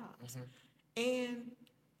their jobs, and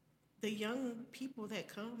the young people that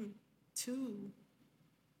come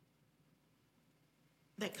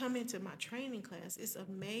into my training class, it's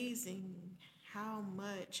amazing how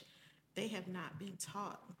much they have not been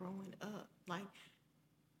taught growing up, like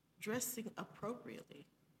dressing appropriately.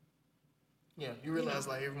 Yeah, you realize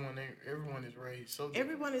like everyone is raised so good.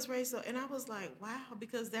 Everyone is raised so, and I was like, wow,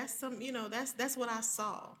 because that's that's what I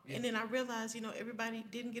saw, and then I realized, everybody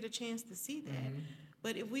didn't get a chance to see that.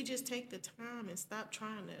 But if we just take the time and stop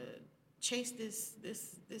trying to chase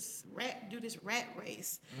this rat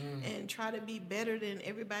race and try to be better than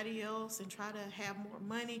everybody else and try to have more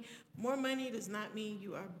money. More money does not mean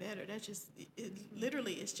you are better. That's just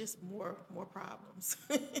literally it's just more problems.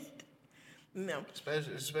 No.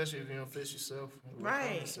 Especially if you don't fix yourself.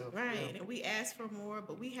 Right. Yeah. And we ask for more,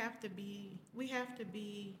 but we have to be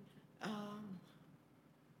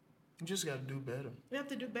You just gotta do better. we have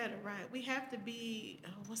to do better, right? We have to be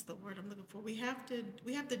what's the word I'm looking for? We have to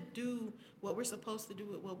do what we're supposed to do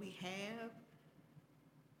with what we have,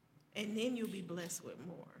 and then you'll be blessed with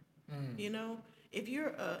more. If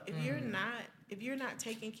you're not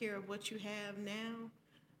taking care of what you have now,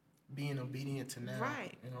 being obedient to now,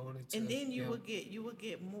 right? In order to, and then you will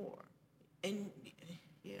get more, and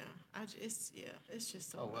it's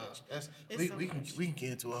just so oh wow, much. We can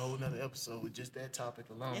get into a whole nother episode with just that topic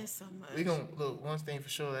alone. It's so much. We gonna look one thing for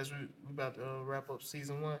sure. As we about to wrap up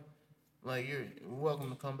season 1, like you're welcome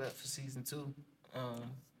to come back for season 2.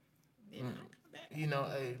 Yeah, back. You know,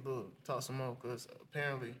 hey, look, talk some more, cause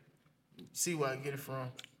apparently, see where I get it from.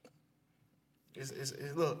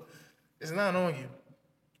 Look, it's not on you.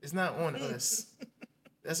 It's not on us.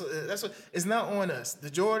 That's what. It's not on us. The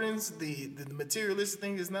Jordans, the materialistic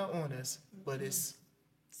thing is not on us, but It's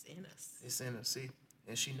in us. it's in us. See,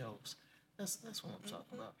 and she knows. That's what I'm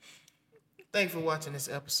talking about. Thank you for watching this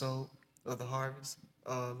episode of The Harvest.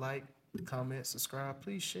 Like, comment, subscribe.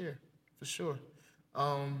 Please share for sure.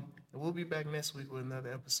 And we'll be back next week with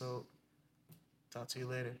another episode. Talk to you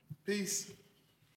later. Peace.